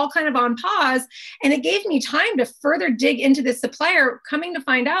 we're all kind of on pause. And it gave me time to further dig into this supplier, coming to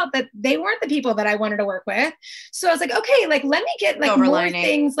find out that they weren't the people that I wanted to work with. So I was like, okay, like, let me get like more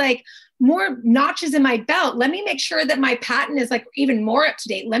things, like more notches in my belt. Let me make sure that my patent is like even more up to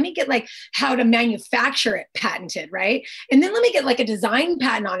date. Let me get like how to manufacture it patented, right? And then let me get like a design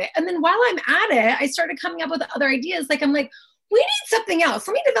patent on it. And then while I'm at it, I started coming up with other ideas. Like, I'm like, we need something else.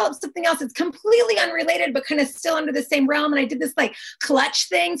 Let me develop something else that's completely unrelated, but kind of still under the same realm. And I did this like clutch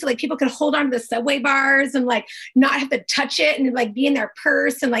thing. So like people could hold on to the Subway bars and like not have to touch it and like be in their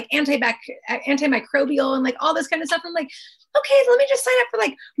purse, and like antimicrobial and like all this kind of stuff. I'm like, okay, let me just sign up for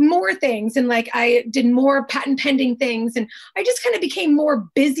like more things. And like, I did more patent pending things. And I just kind of became more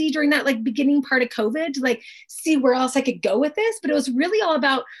busy during that like beginning part of COVID to like see where else I could go with this. But it was really all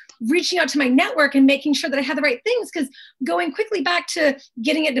about reaching out to my network and making sure that I had the right things, because going quickly back to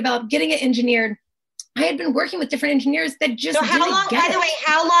getting it developed, getting it engineered, I had been working with different engineers that just so how didn't long, get by the way,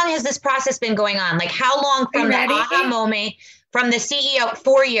 how long has this process been going on? Like, how long from the aha moment, from the CEO?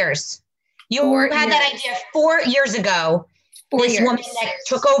 4 years. You had that idea 4 years ago. This woman that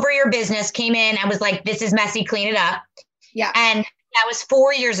took over your business came in and was like, this is messy, clean it up. Yeah. And that was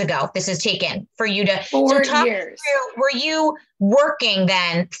 4 years ago. This is taken for you to. 4 years. Were you working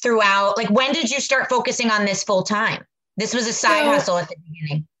then throughout? Like, when did you start focusing on this full time? This was a side hustle at the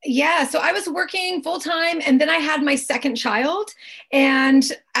beginning. Yeah. So I was working full time, and then I had my second child. And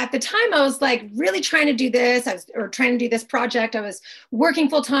at the time I was like really trying to do this. Trying to do this project. I was working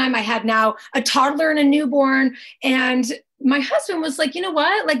full time. I had now a toddler and a newborn. And my husband was like, you know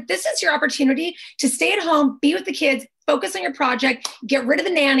what? Like, this is your opportunity to stay at home, be with the kids, focus on your project, get rid of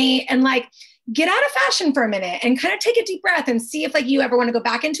the nanny, and like get out of fashion for a minute and kind of take a deep breath and see if like you ever want to go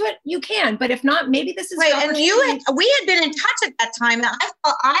back into it. You can, but if not, maybe this is right. And we had been in touch at that time. And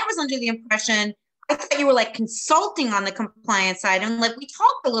I was under the impression, I thought you were like consulting on the compliance side, and like we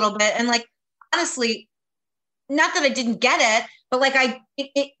talked a little bit, and like honestly, not that I didn't get it, but like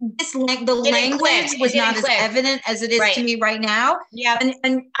the language was not as evident as it is to me right now. Yeah.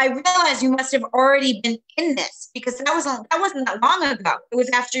 And I realized you must have already been in this, because that wasn't that long ago. It was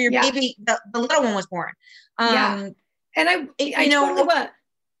after your baby, the little one was born. Yeah. And I totally was.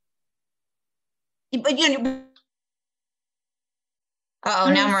 But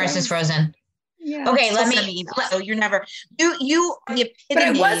now Marissa's frozen. Yeah. Okay, let me. So you're never you are the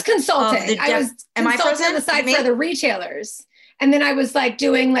epitome. But I was consulting. I was consulting on the side for the retailers, and then I was like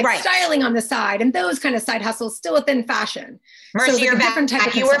doing like styling on the side and those kind of side hustles, still within fashion. Marissa, you're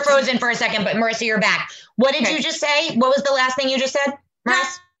back. You were frozen for a second, but Marissa, you're back. What did you just say? What was the last thing you just said,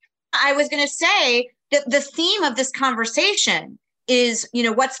 Marissa? I was going to say that the theme of this conversation is,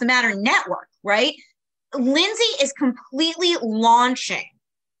 what's the matter network, right? Lindsey is completely launching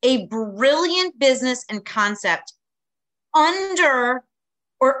a brilliant business and concept under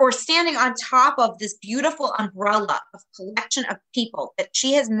or standing on top of this beautiful umbrella of collection of people that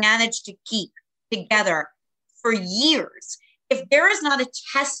she has managed to keep together for years. If there is not a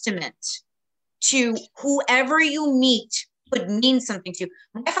testament to whoever you meet would mean something to you.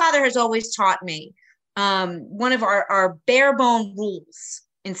 My father has always taught me one of our bare bone rules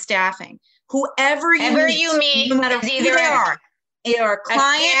in staffing. Whoever you meet, no matter who they are, either a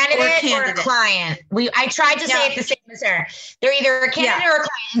client or a candidate. I tried to say it the same as her. They're either a candidate or a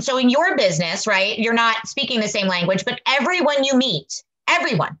client. And so in your business, right, you're not speaking the same language, but everyone you meet,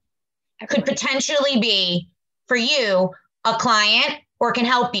 everyone could potentially be for you a client or can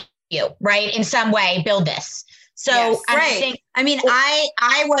help you, right, in some way build this. So I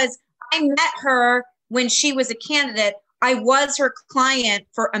met her when she was a candidate. I was her client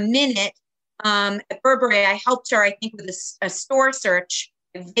for a minute. At Burberry, I helped her, I think, with a store search.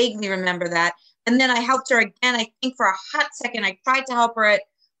 I vaguely remember that. And then I helped her again, I think, for a hot second. I tried to help her at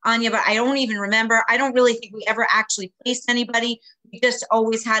Anya, but I don't even remember. I don't really think we ever actually placed anybody. We just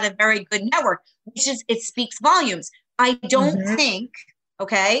always had a very good network, it speaks volumes. I don't think,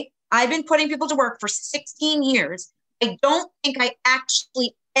 I've been putting people to work for 16 years. I don't think I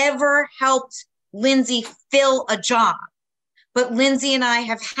actually ever helped Lindsey fill a job. But Lindsey and I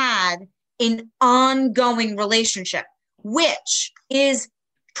have had an ongoing relationship, which is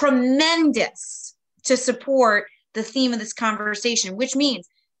tremendous to support the theme of this conversation, which means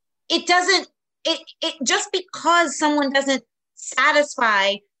it just because someone doesn't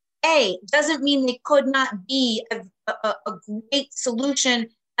satisfy A, doesn't mean they could not be a great solution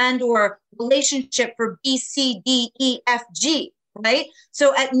and or relationship for B, C, D, E, F, G, right?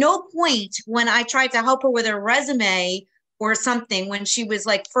 So at no point when I tried to help her with her resume or something, when she was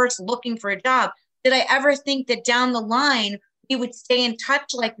like first looking for a job, did I ever think that down the line we would stay in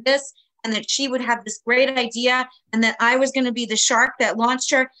touch like this and that she would have this great idea and that I was going to be the shark that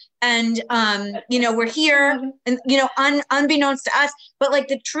launched her. And, we're here and, unbeknownst to us, but like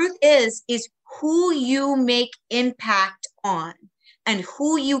the truth is who you make impact on and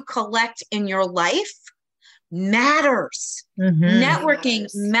who you collect in your life matters. Mm-hmm. Networking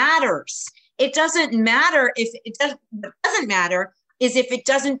matters. It doesn't matter what doesn't matter is if it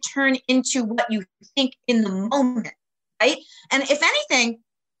doesn't turn into what you think in the moment, right? And if anything,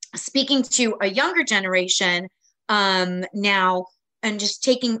 speaking to a younger generation now, and just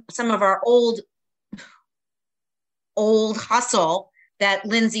taking some of our old hustle that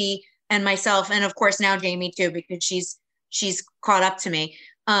Lindsey and myself, and of course now Jamie too, because she's caught up to me.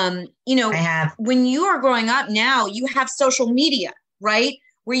 When you are growing up now, you have social media, right?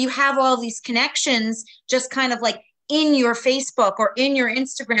 Where you have all these connections just kind of like in your Facebook or in your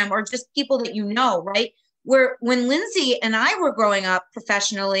Instagram or just people that you know, right? Where when Lindsey and I were growing up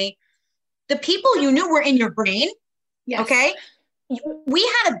professionally, the people you knew were in your brain. Yes. Okay. We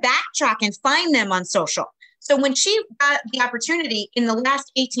had to backtrack and find them on social. So when she got the opportunity in the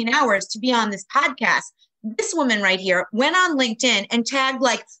last 18 hours to be on this podcast, this woman right here went on LinkedIn and tagged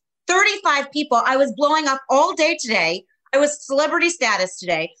like 35 people. I was blowing up all day today. I was celebrity status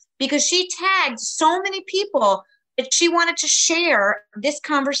today because she tagged so many people that she wanted to share this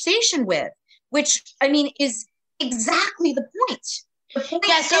conversation with, which I mean is exactly the point. The point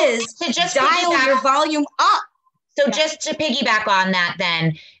is to just dial your volume up. So just to piggyback on that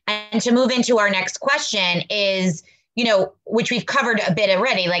then, and to move into our next question is, which we've covered a bit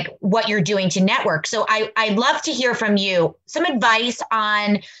already, like what you're doing to network. So I'd love to hear from you some advice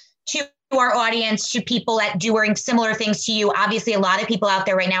on to our audience, to people that doing similar things to you. Obviously, a lot of people out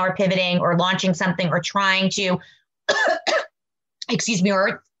there right now are pivoting or launching something or trying to, excuse me,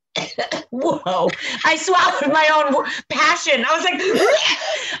 or whoa, I swallowed my own passion. I was like,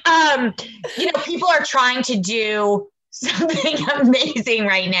 people are trying to do something amazing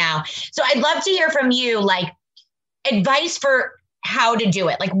right now. So I'd love to hear from you, like advice for how to do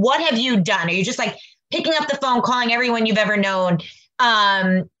it. Like, what have you done? Are you just like picking up the phone, calling everyone you've ever known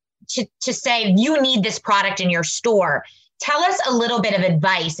to say you need this product in your store? Tell us a little bit of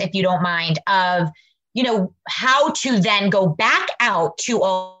advice, if you don't mind, of how to then go back out to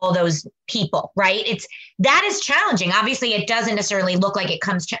all those people, right? That is challenging. Obviously, it doesn't necessarily look like it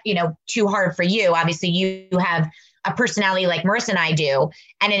comes, too hard for you. Obviously, you have a personality like Marissa and I do,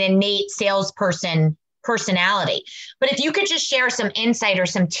 and an innate salesperson personality. But if you could just share some insight or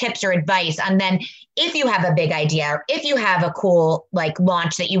some tips or advice on then, if you have a big idea, or if you have a cool like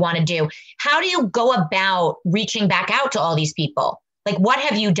launch that you want to do, how do you go about reaching back out to all these people? Like, what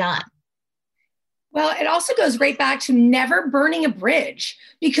have you done? Well, it also goes right back to never burning a bridge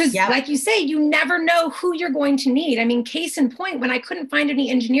because like you say, you never know who you're going to need. I mean, case in point, when I couldn't find any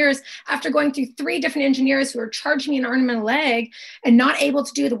engineers after going through 3 different engineers who were charging me an arm and a leg and not able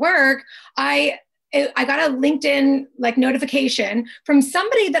to do the work, I got a LinkedIn like notification from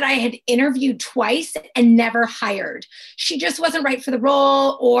somebody that I had interviewed twice and never hired. She just wasn't right for the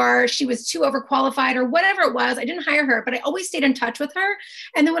role, or she was too overqualified, or whatever it was. I didn't hire her, but I always stayed in touch with her.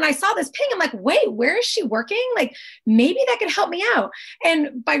 And then when I saw this ping, I'm like, wait, where is she working? Like, maybe that could help me out.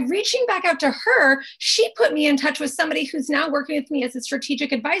 And by reaching back out to her, she put me in touch with somebody who's now working with me as a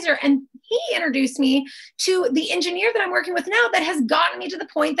strategic advisor. And he introduced me to the engineer that I'm working with now that has gotten me to the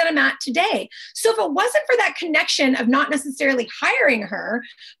point that I'm at today. So if it wasn't for that connection of not necessarily hiring her,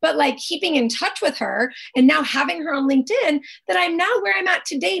 but like keeping in touch with her and now having her on LinkedIn, that I'm now where I'm at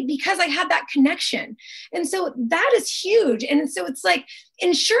today because I had that connection. And so that is huge. And so it's like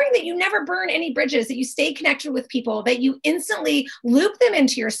ensuring that you never burn any bridges, that you stay connected with people, that you instantly loop them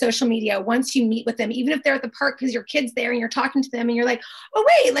into your social media once you meet with them, even if they're at the park because your kid's there and you're talking to them and you're like, oh,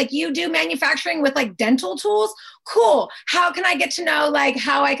 wait, like you do manufacturing with like dental tools? Cool. How can I get to know like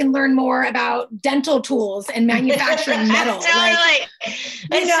how I can learn more about dental tools and manufacturing metal? Totally. Like,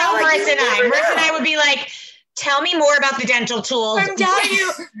 it's so like, Marissa and I. Marissa and I would be like, tell me more about the dental tools. I'm telling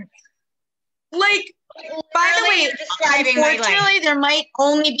you, like, by the way, unfortunately, there might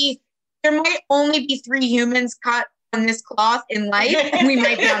only be 3 humans cut on this cloth in life, and we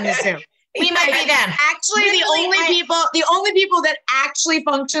might be on this Zoom. We might be them. Actually, the only people that actually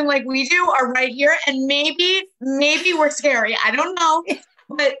function like we do are right here, and maybe we're scary. I don't know,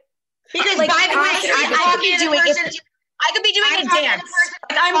 but because like, by the way, I could be doing a dance.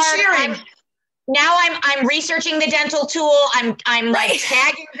 I'm cheering. Now I'm researching the dental tool. I'm like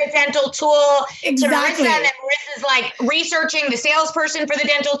tagging the dental tool to Marissa, and then Marissa's like researching the salesperson for the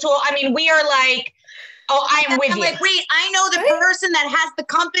dental tool. I mean, we are like, oh, I'm with you. Like, wait, I know the person that has the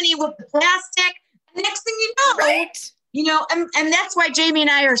company with the plastic. Next thing you know, you know, and that's why Jamie and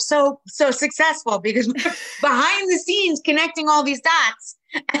I are so successful, because we're behind the scenes connecting all these dots.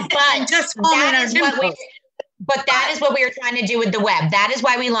 But just that is what we were trying to do with the web. That is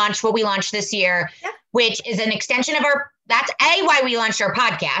why we launched what we launched this year, which is an extension of that's why we launched our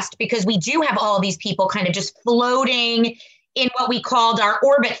podcast, because we do have all these people kind of just floating in what we called our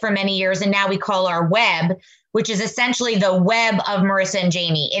orbit for many years. And now we call our web, which is essentially the web of Marissa and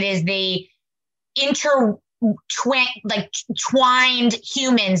Jamie. It is the twined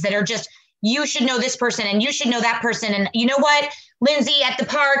humans that are just, you should know this person and you should know that person. And you know what, Lindsay, at the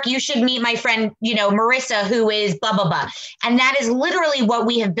park, you should meet my friend, you know, Marissa, who is blah, blah, blah. And that is literally what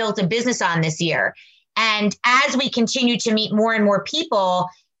we have built a business on this year. And as we continue to meet more and more people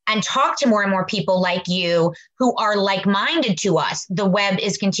and talk to more and more people like you who are like-minded to us, the web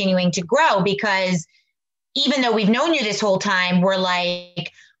is continuing to grow, because even though we've known you this whole time, we're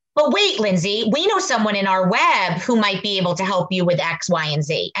like, but wait, Lindsay, we know someone in our web who might be able to help you with X, Y, and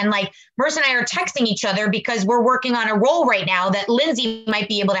Z. And like Marissa and I are texting each other because we're working on a role right now that Lindsay might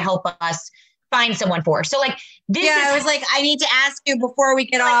be able to help us find someone for. So like this I was like, I need to ask you before we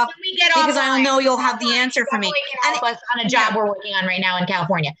get off, because I know you'll have the answer for me. And help us on a job we're working on right now in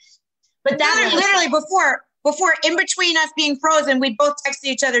California. But that literally before in between us being frozen, we both texted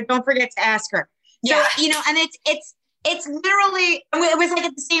each other, don't forget to ask her. So, you know, and it's literally, it was like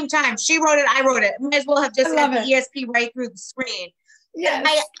at the same time. She wrote it, I wrote it. Might as well have just had the ESP right through the screen. Yes.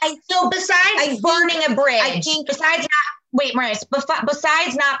 I feel besides burning a bridge, besides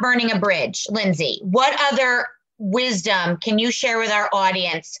not burning a bridge, Lindsay, what other wisdom can you share with our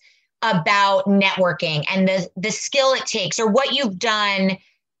audience about networking and the skill it takes, or what you've done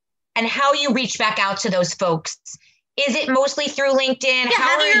and how you reach back out to those folks? Is it mostly through LinkedIn? Yeah,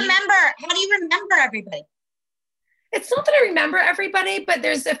 how do you remember everybody? It's not that I remember everybody, but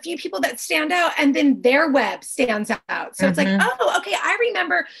there's a few people that stand out, and then their web stands out. So it's like, oh, okay, I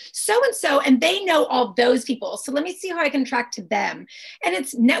remember so-and-so, and they know all those people. So let me see how I can track to them. And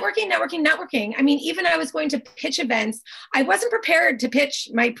it's networking. I mean, even I was going to pitch events. I wasn't prepared to pitch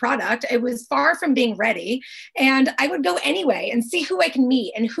my product. It was far from being ready. And I would go anyway and see who I can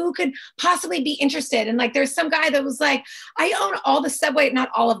meet and who could possibly be interested. And like, there's some guy that was like, I own all the Subway, not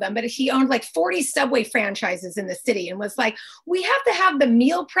all of them, but he owned like 40 Subway franchises in the city, and was like, we have to have the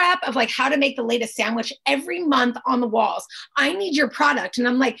meal prep of like how to make the latest sandwich every month on the walls. I need your product. And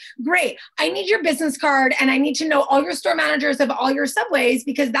I'm like, great. I need your business card, and I need to know all your store managers of all your Subways,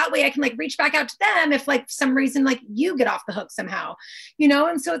 because that way I can like reach back out to them if like for some reason like you get off the hook somehow, you know?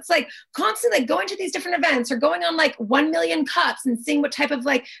 And so it's like constantly like going to these different events or going on like 1 million cups and seeing what type of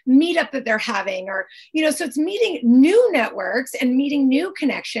like meetup that they're having, or, you know, so it's meeting new networks and meeting new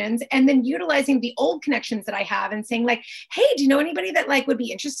connections, and then utilizing the old connections that I have and saying like, hey, do you know anybody that like would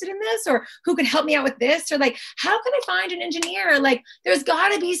be interested in this, or who could help me out with this, or like, how can I find an engineer? Like, there's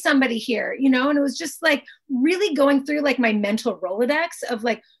got to be somebody here, you know? And it was just like really going through like my mental Rolodex of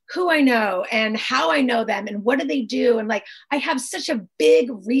like who I know and how I know them and what do they do. And like, I have such a big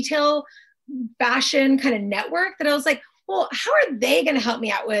retail fashion kind of network that I was like, well, how are they going to help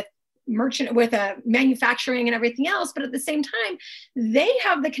me out with manufacturing and everything else? But at the same time, they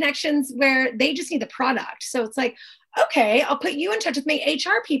have the connections where they just need the product. So it's like, okay, I'll put you in touch with my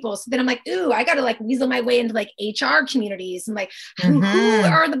HR people. So then I'm like, ooh, I got to like weasel my way into like HR communities and like, who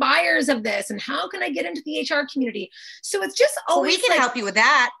are the buyers of this? And how can I get into the HR community? So it's just always we can help you with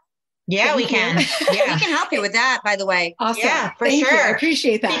that. Yeah, we can. Yeah. We can help you with that, by the way. Awesome. Yeah, for Thank sure. you. I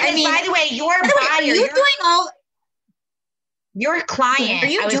appreciate that. Because by the way, your buyer, you're doing all your client. Are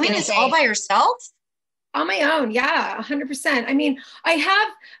you doing this all by yourself? On my own, yeah, 100%. I mean, I have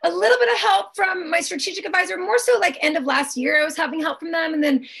a little bit of help from my strategic advisor, more so like end of last year, I was having help from them. And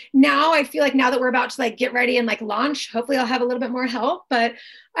then now I feel like now that we're about to like get ready and like launch, hopefully I'll have a little bit more help. But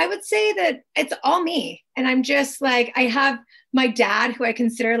I would say that it's all me. And I'm just like, I have my dad, who I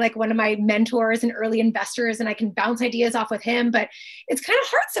consider like one of my mentors and early investors, and I can bounce ideas off with him. But it's kind of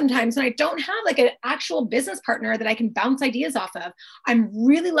hard sometimes when I don't have like an actual business partner that I can bounce ideas off of. I'm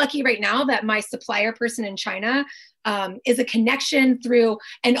really lucky right now that my supplier person in China is a connection through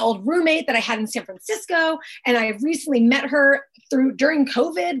an old roommate that I had in San Francisco. And I recently met her during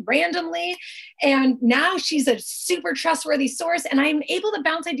COVID randomly. And now she's a super trustworthy source. And I'm able to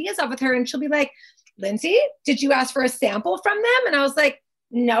bounce ideas off with her. And she'll be like, Lindsay, did you ask for a sample from them? And I was like,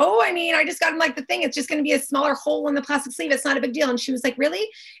 no, I mean, I just got them like the thing. It's just going to be a smaller hole in the plastic sleeve. It's not a big deal. And she was like, really?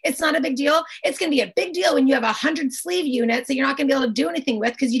 It's not a big deal? It's going to be a big deal when you have 100 sleeve units that you're not going to be able to do anything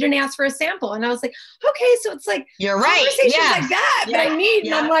with because you didn't ask for a sample. And I was like, okay, so it's like, you're right. Conversations like that I need.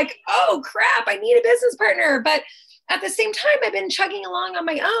 And I'm like, oh crap, I need a business partner. But at the same time, I've been chugging along on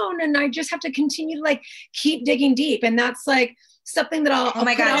my own, and I just have to continue to like keep digging deep. And that's like something that I'll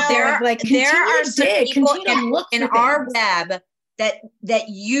put out there. Like, there are some people in our things. web that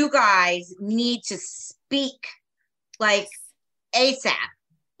you guys need to speak like ASAP.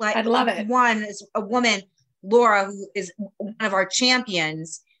 Like, I'd love it. One is a woman, Laura, who is one of our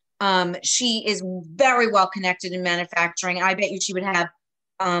champions. She is very well connected in manufacturing. I bet you she would have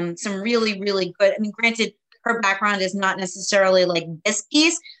some really, really good. I mean, granted, her background is not necessarily like this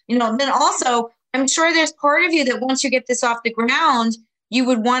piece, you know. Then also, I'm sure there's part of you that once you get this off the ground, you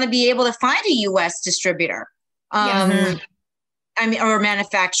would want to be able to find a U.S. distributor, I mean, or a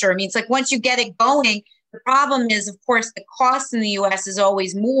manufacturer. I mean, it's like once you get it going, the problem is, of course, the cost in the U.S. is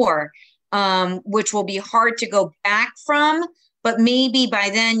always more, which will be hard to go back from. But maybe by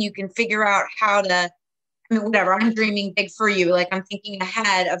then you can figure out how to, I mean, whatever, I'm dreaming big for you. Like, I'm thinking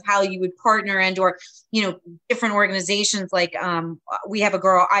ahead of how you would partner and, or, you know, different organizations. Like, we have a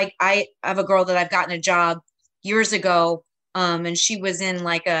girl, I have a girl that I've gotten a job years ago. And she was an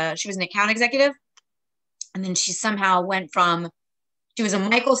account executive. And then she somehow went from, she was a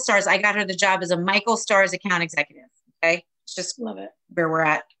Michael Stars. I got her the job as a Michael Stars account executive. Okay. It's just love it where we're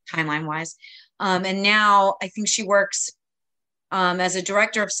at timeline wise. And now I think she works as a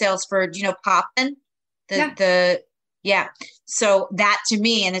director of sales for, do you know, Poppin? So that to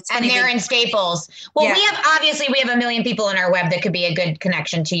me, and they're in Staples. Well, we have a million people in our web that could be a good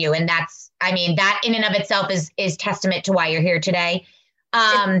connection to you. And that's, I mean, that in and of itself is testament to why you're here today.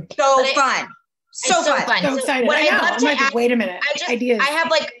 It's so fun. So fun. So excited. Wait a minute. I have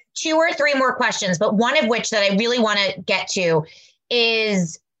like 2 or 3 more questions, but one of which that I really want to get to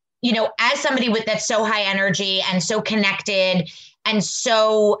is, you know, as somebody that's so high energy and so connected and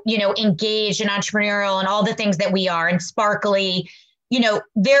so, you know, engaged and entrepreneurial and all the things that we are and sparkly, you know,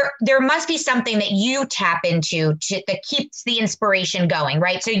 there must be something that you tap into that keeps the inspiration going,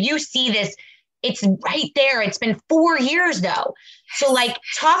 right? So you see this, it's right there. It's been 4 years though. So like,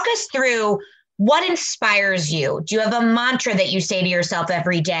 talk us through what inspires you. Do you have a mantra that you say to yourself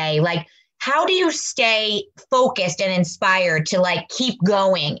every day? Like, how do you stay focused and inspired to like keep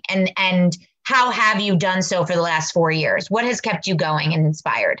going? And how have you done so for the last 4 years? What has kept you going and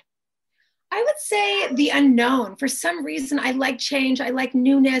inspired? I would say the unknown. For some reason, I like change. I like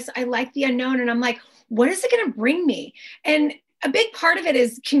newness. I like the unknown. And I'm like, what is it going to bring me? And a big part of it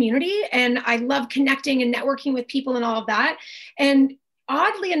is community. And I love connecting and networking with people and all of that. And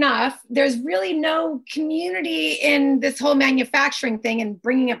oddly enough, there's really no community in this whole manufacturing thing and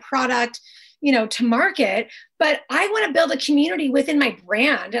bringing a product, you know, to market. But I want to build a community within my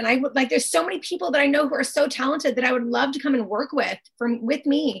brand. And I would like, there's so many people that I know who are so talented that I would love to come and work with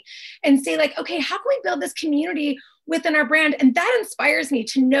me and say like, okay, how can we build this community within our brand? And that inspires me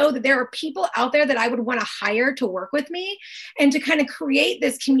to know that there are people out there that I would want to hire to work with me and to kind of create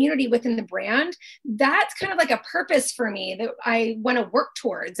this community within the brand. That's kind of like a purpose for me that I want to work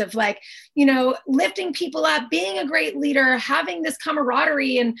towards, of like, you know, lifting people up, being a great leader, having this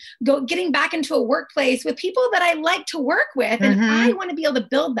camaraderie and getting back into a workplace with people that I like to work with. And I want to be able to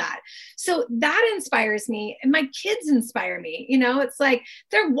build that. So that inspires me, and my kids inspire me. You know, it's like,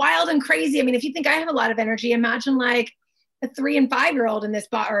 they're wild and crazy. I mean, if you think I have a lot of energy, imagine like a 3 and 5-year-old in this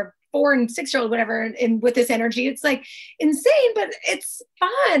or 4 and 6-year-old, whatever, and with this energy. It's like insane, but it's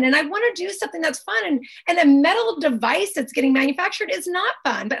fun. And I want to do something that's fun. And a metal device that's getting manufactured is not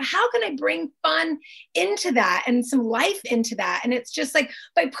fun, but how can I bring fun into that and some life into that? And it's just like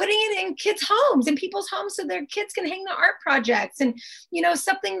by putting it in kids' homes and people's homes so their kids can hang the art projects and, you know,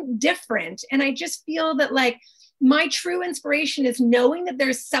 something different. And I just feel that like, my true inspiration is knowing that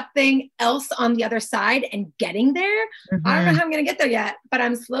there's something else on the other side and getting there. I don't know how I'm going to get there yet, but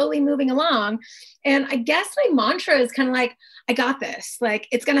I'm slowly moving along. And I guess my mantra is kind of like, I got this, like,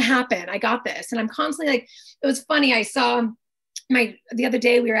 it's going to happen. I got this. And I'm constantly like, it was funny. I saw the other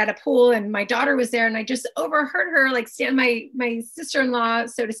day we were at a pool and my daughter was there, and I just overheard her, like, my sister-in-law,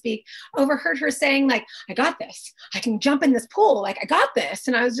 so to speak, overheard her saying like, I got this, I can jump in this pool. Like, I got this.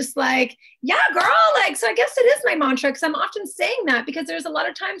 And I was just like, yeah, girl. Like, so I guess it is my mantra, because I'm often saying that because there's a lot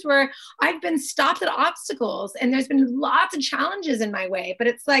of times where I've been stopped at obstacles and there's been lots of challenges in my way, but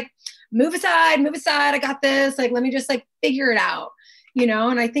it's like, move aside. I got this. Like, let me just like figure it out, you know?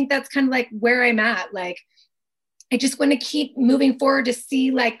 And I think that's kind of like where I'm at. Like, I just want to keep moving forward to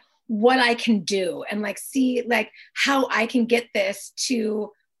see like what I can do and like see like how I can get this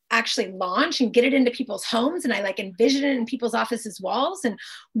to actually launch and get it into people's homes. And I like envision it in people's offices walls. And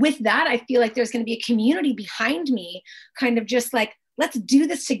with that, I feel like there's going to be a community behind me, kind of just like, let's do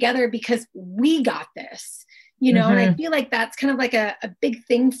this together because we got this, you know? And I feel like that's kind of like a big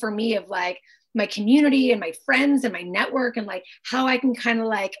thing for me of like, my community and my friends and my network, and like how I can kind of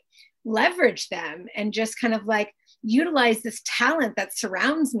like leverage them and just kind of like utilize this talent that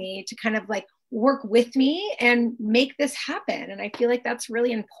surrounds me to kind of like work with me and make this happen. And I feel like that's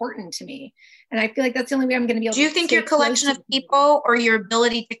really important to me. And I feel like that's the only way I'm going to be able to. Do you think your collection of people or your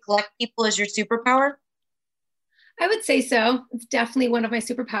ability to collect people is your superpower? I would say so. It's definitely one of my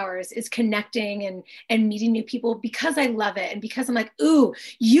superpowers, is connecting and meeting new people, because I love it. And because I'm like, ooh,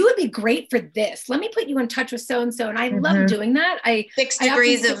 you would be great for this. Let me put you in touch with so-and-so. And I love doing that. 6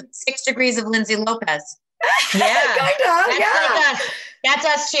 degrees of Lindsey Lopez. Yeah. That's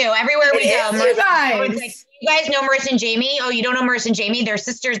us too. Everywhere we go. You guys. You guys know Marissa and Jamie. Oh, you don't know Marissa and Jamie? They're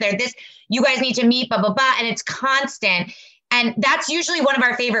sisters. They're this. You guys need to meet, blah, blah, blah. And it's constant. And that's usually one of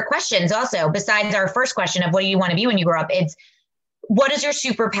our favorite questions also, besides our first question of what do you want to be when you grow up? It's what is your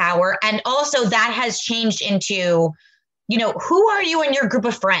superpower? And also that has changed into, you know, who are you in your group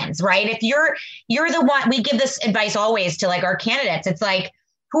of friends, right? If you're the one, we give this advice always to like our candidates. It's like,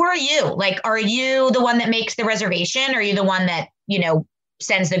 who are you? Like, are you the one that makes the reservation? Are you the one that, you know,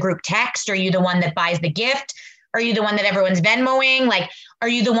 sends the group text? Are you the one that buys the gift? Are you the one that everyone's Venmoing? Like, are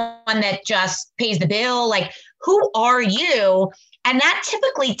you the one that just pays the bill? Like, who are you? And that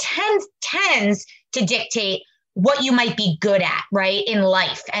typically tends to dictate what you might be good at, right, in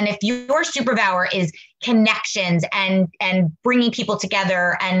life. And if your superpower is connections and bringing people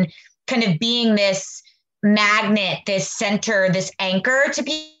together and kind of being this magnet, this center, this anchor to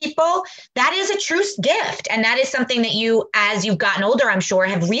people, that is a true gift. And that is something that you, as you've gotten older, I'm sure,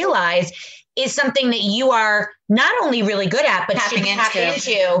 have realized is something that you are not only really good at, but should tap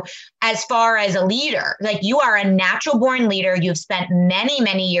into as far as a leader. Like, you are a natural born leader. You've spent many,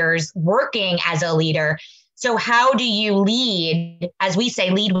 many years working as a leader. So how do you lead? As we say,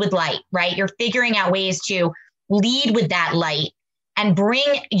 lead with light, right? You're figuring out ways to lead with that light and bring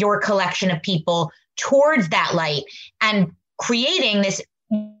your collection of people towards that light and creating this,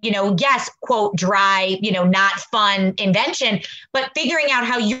 you know, yes, quote, dry, you know, not fun invention, but figuring out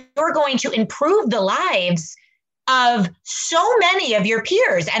how you're going to improve the lives of so many of your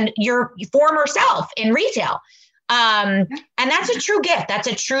peers and your former self in retail. And that's a true gift. That's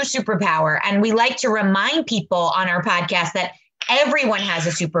a true superpower. And we like to remind people on our podcast that everyone has a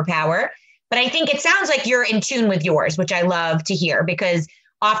superpower, but I think it sounds like you're in tune with yours, which I love to hear, because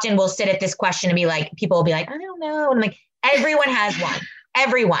often we'll sit at this question and be like, people will be like, I don't know. And I'm like, everyone has one.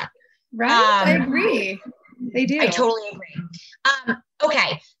 Everyone. Right. I agree. They do. I totally agree.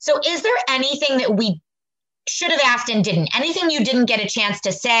 Okay. So is there anything that we should have asked and didn't? Anything you didn't get a chance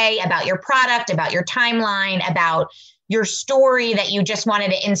to say about your product, about your timeline, about your story that you just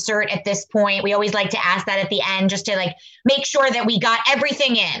wanted to insert at this point? We always like to ask that at the end, just to like make sure that we got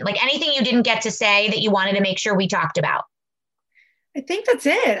everything in. Like, anything you didn't get to say that you wanted to make sure we talked about. I think that's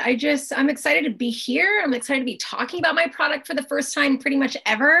it. I'm excited to be here. I'm excited to be talking about my product for the first time pretty much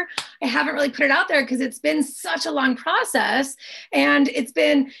ever. I haven't really put it out there because it's been such a long process. And it's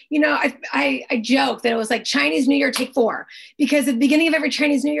been, you know, I joke that it was like Chinese New Year take 4, because at the beginning of every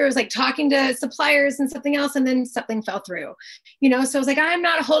Chinese New Year, I was like talking to suppliers and something else, and then something fell through, you know? So I was like, I'm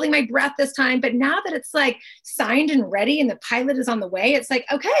not holding my breath this time. But now that it's like signed and ready and the pilot is on the way, it's like,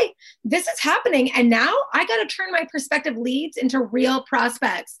 okay, this is happening. And now I got to turn my prospective leads into real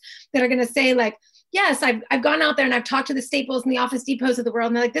prospects that are going to say like, yes, I've gone out there and I've talked to the Staples and the Office Depots of the world.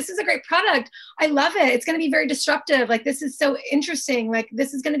 And they're like, this is a great product. I love it. It's going to be very disruptive. Like, this is so interesting. Like,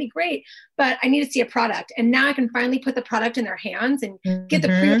 this is going to be great, but I need to see a product. And now I can finally put the product in their hands and get the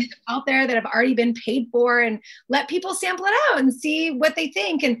pre out there that have already been paid for, and let people sample it out and see what they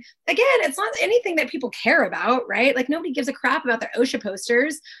think. And again, it's not anything that people care about, right? Like, nobody gives a crap about their OSHA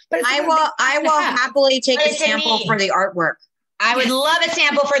posters, but it's I will happily take a sample for the artwork. I would love a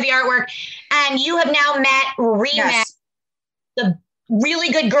sample for the artwork. And you have now met the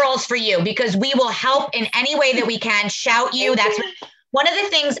really good girls for you, because we will help in any way that we can, shout you. That's one of the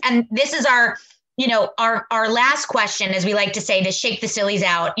things. And this is our, you know, our last question, as we like to say, to shake the sillies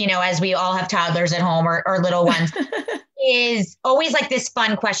out, you know, as we all have toddlers at home or little ones, is always like this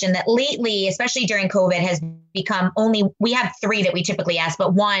fun question that lately, especially during COVID, has become we have 3 that we typically ask,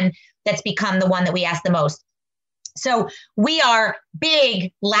 but one that's become the one that we ask the most. So we are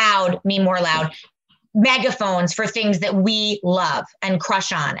big, loud, me more loud, megaphones for things that we love and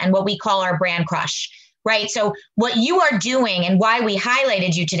crush on, and what we call our brand crush, right? So what you are doing, and why we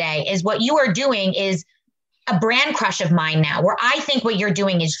highlighted you today, is what you are doing is a brand crush of mine now, where I think what you're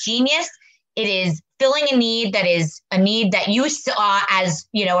doing is genius. It is filling a need that is a need that you saw as,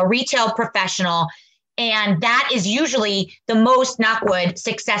 you know, a retail professional. And that is usually the most, knock wood,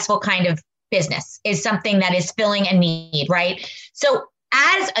 successful kind of business, is something that is filling a need, right? So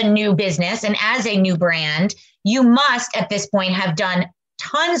as a new business and as a new brand, you must at this point have done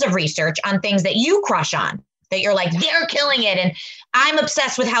tons of research on things that you crush on, that you're like, they're killing it. And I'm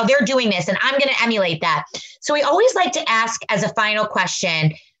obsessed with how they're doing this and I'm going to emulate that. So we always like to ask as a final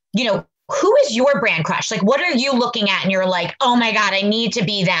question, you know, who is your brand crush? Like, what are you looking at? And you're like, oh my God, I need to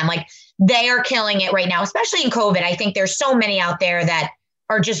be them. Like, they are killing it right now, especially in COVID. I think there's so many out there that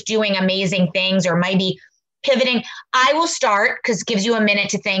are just doing amazing things or might be pivoting. I will start because it gives you a minute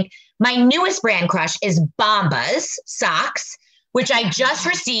to think. My newest brand crush is Bombas socks, which I just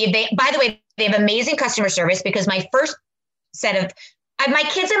received. By the way, they have amazing customer service because my first set of my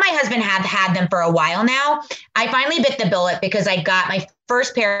kids and my husband have had them for a while now. I finally bit the bullet because I got my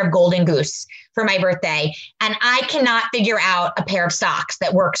first pair of Golden Goose for my birthday. And I cannot figure out a pair of socks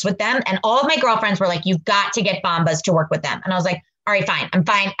that works with them. And all of my girlfriends were like, you've got to get Bombas to work with them. And I was like, all right, fine. I'm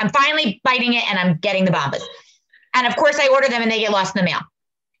fine. I'm finally biting it and I'm getting the Bombas. And of course I order them and they get lost in the mail.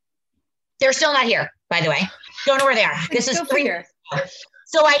 They're still not here, by the way. Don't know where they are. This is 3 years.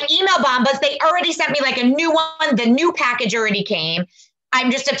 So I email Bombas. They already sent me like a new one. The new package already came. I'm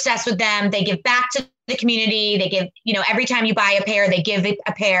just obsessed with them. They give back to the community. They give, you know, every time you buy a pair, they give it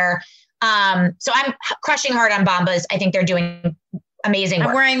a pair. So I'm crushing hard on Bombas. I think they're doing amazing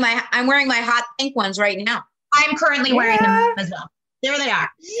work. I'm wearing my hot pink ones right now. I'm currently wearing them as well. There they are.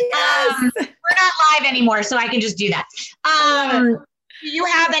 Yes. We're not live anymore, so I can just do that. Do you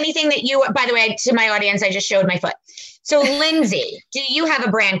have anything that you, by the way, to my audience, I just showed my foot. So Lindsay, do you have a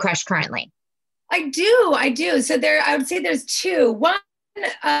brand crush currently? I do. So I would say there's two. One,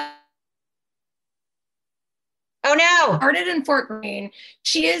 oh no! Started in Fort Greene.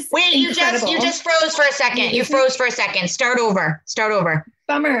 She is Wait, incredible. you just froze for a second. You froze for a second. Start over.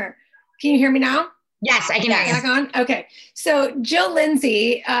 Bummer. Can you hear me now? Yes, I can hear you. Back on? Okay. So Jill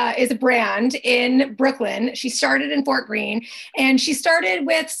Lindsay is a brand in Brooklyn. She started in Fort Greene and she started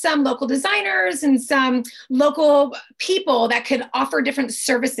with some local designers and some local people that could offer different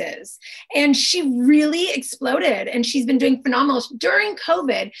services. And she really exploded and she's been doing phenomenal. During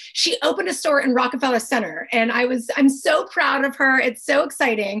COVID, she opened a store in Rockefeller Center and I'm so proud of her. It's so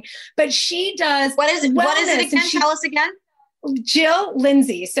exciting, but she does. What is it again? Tell us again. Jill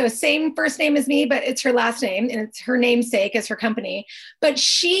Lindsay. So same first name as me, but it's her last name and it's her namesake as her company. But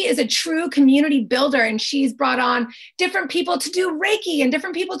she is a true community builder and she's brought on different people to do Reiki and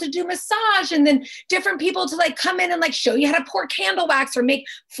different people to do massage and then different people to like come in and like show you how to pour candle wax or make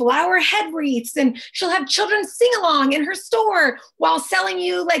flower head wreaths. And she'll have children sing along in her store while selling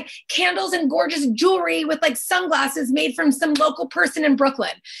you like candles and gorgeous jewelry with like sunglasses made from some local person in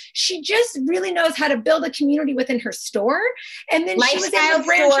Brooklyn. She just really knows how to build a community within her store. And then lifestyle she was able to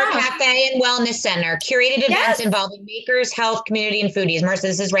branch store, out. Cafe and wellness center, curated events involving makers, health, community, and foodies. Marissa,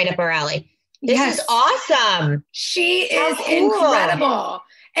 this is right up her alley. This is awesome. She is incredible.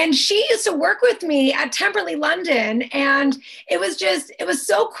 And she used to work with me at Temperley, London. And it was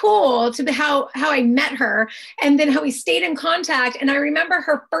so cool to be how I met her and then how we stayed in contact. And I remember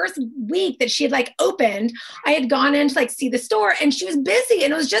her first week that she had like opened, I had gone in to like see the store and she was busy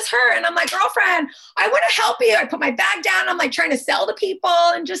and it was just her. And I'm like, girlfriend, I want to help you. I put my bag down. I'm like trying to sell to people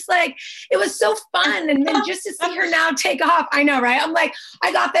and just like, it was so fun. And then just to see her now take off, I know, right? I'm like,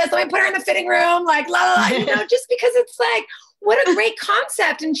 I got this. Let me put her in the fitting room. Like, la, la, la, you know, just because it's like, what a great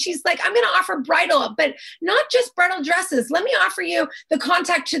concept. And she's like, I'm going to offer bridal, but not just bridal dresses. Let me offer you the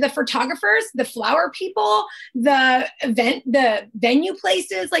contact to the photographers, the flower people, the venue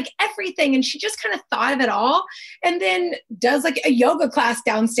places, like everything. And she just kind of thought of it all and then does like a yoga class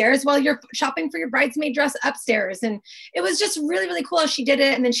downstairs while you're shopping for your bridesmaid dress upstairs. And it was just really, really cool how she did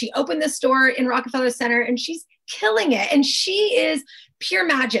it. And then she opened this store in Rockefeller Center and she's killing it. And she is pure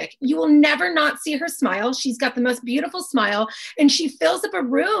magic. You will never not see her smile. She's got the most beautiful smile and she fills up a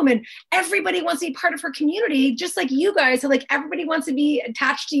room and everybody wants to be part of her community, just like you guys. So like everybody wants to be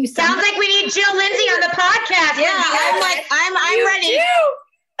attached to you. Sounds like we need Jill Lindsay on the podcast. Yeah, I'm ready.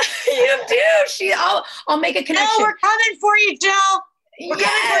 You do. I'll make a connection. No, we're coming for you, Jill. We're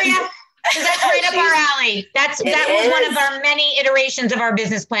coming for you. That's right up our alley. That was one of our many iterations of our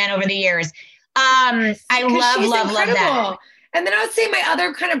business plan over the years. I love that. And then I would say my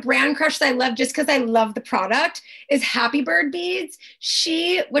other kind of brand crush that I love just because I love the product is Happy Bird Beads.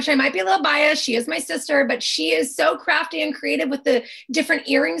 Which I might be a little biased, she is my sister, but she is so crafty and creative with the different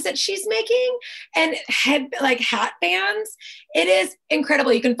earrings that she's making and hat bands. It is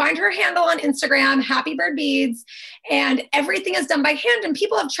incredible. You can find her handle on Instagram, Happy Bird Beads, and everything is done by hand. And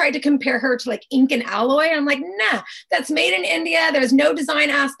people have tried to compare her to like ink and alloy. I'm like, nah, that's made in India. There's no design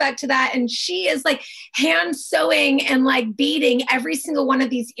aspect to that. And she is like hand sewing and like beading creating every single one of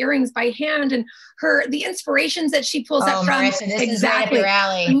these earrings by hand, and the inspirations that she pulls up from. Marissa, this is right up your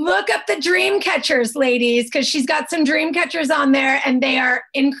alley. Look up the Dreamcatchers, ladies, because she's got some Dreamcatchers on there, and they are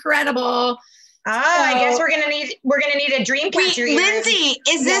incredible. I guess we're gonna need a Dreamcatcher. Wait, Lindsay,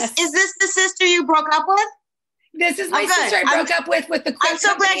 is this the sister you broke up with? This is my sister I broke up with the quick. I'm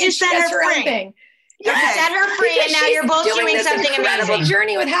so glad you set her free. Thing. Yes, set her free, and now you're both doing something incredible amazing.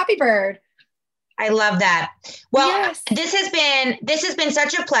 Journey with Happy Bird. I love that. Well, this has been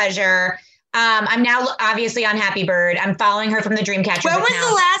such a pleasure. I'm now obviously on Happy Bird. I'm following her from the Dreamcatchers When was account.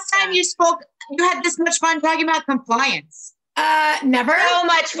 the last time you spoke? You had this much fun talking about compliance. Never. So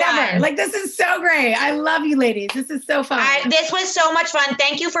much fun. Never. Like, this is so great. I love you, ladies. This is so fun. This was so much fun.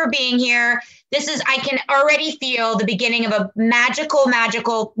 Thank you for being here. I can already feel the beginning of a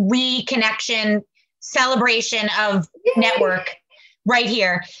magical reconnection celebration of network right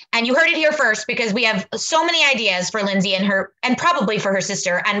here. And you heard it here first, because we have so many ideas for Lindsay and probably for her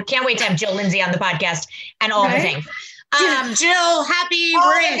sister. And can't wait to have Jill Lindsay on the podcast and all the things. Jill, happy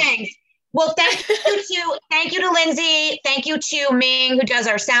birthday. Well, thank you to Lindsay. Thank you to Ming, who does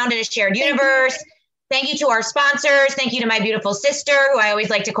our sound in a shared universe. Thank you to our sponsors. Thank you to my beautiful sister, who I always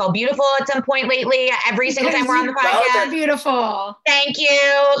like to call beautiful at some point lately. Every single time we're on the podcast. Both are beautiful. Thank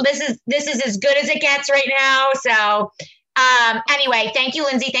you. This is as good as it gets right now. So anyway, thank you,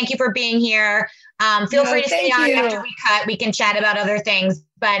 Lindsay. Thank you for being here. Feel free to stay on after we cut. We can chat about other things.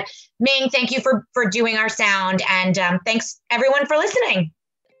 But Ming, thank you for doing our sound. And thanks everyone for listening.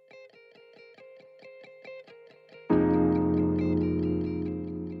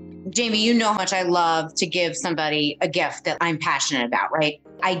 Jamie, you know how much I love to give somebody a gift that I'm passionate about, right?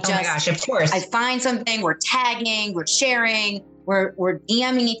 Oh my gosh, of course. I find something, we're tagging, we're sharing, we're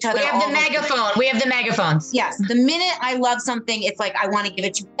DMing each other. We have the megaphone. We have the megaphones. Yes. The minute I love something, it's like I want to give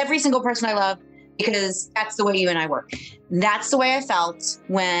it to every single person I love, because that's the way you and I work. That's the way I felt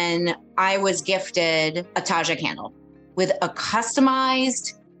when I was gifted a Taja candle with a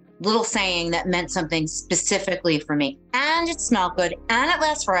customized little saying that meant something specifically for me. And it smelled good, and it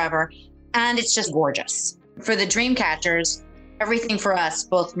lasts forever, and it's just gorgeous. For the Dreamcatchers, everything for us,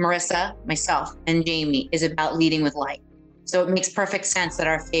 both Marissa, myself, and Jamie, is about leading with light. So it makes perfect sense that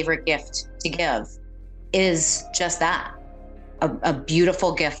our favorite gift to give is just that, a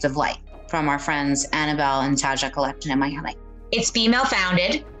beautiful gift of light from our friends Annabelle and Taja Collection in Miami. It's female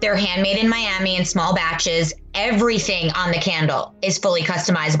founded. They're handmade in Miami in small batches. Everything on the candle is fully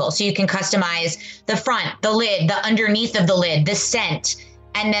customizable. So you can customize the front, the lid, the underneath of the lid, the scent,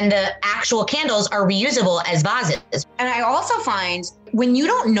 and then the actual candles are reusable as vases. And I also find when you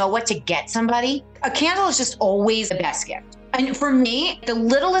don't know what to get somebody, a candle is just always the best gift. And for me, the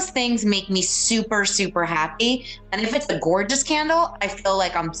littlest things make me super, super happy. And if it's a gorgeous candle, I feel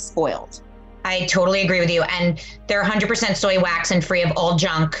like I'm spoiled. I totally agree with you. And they're 100% soy wax and free of all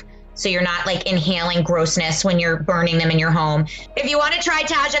junk. So you're not like inhaling grossness when you're burning them in your home. If you want to try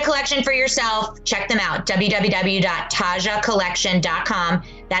Taja Collection for yourself, check them out. www.tajacollection.com.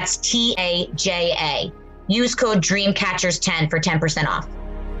 That's TAJA. Use code DREAMCATCHERS10 for 10% off.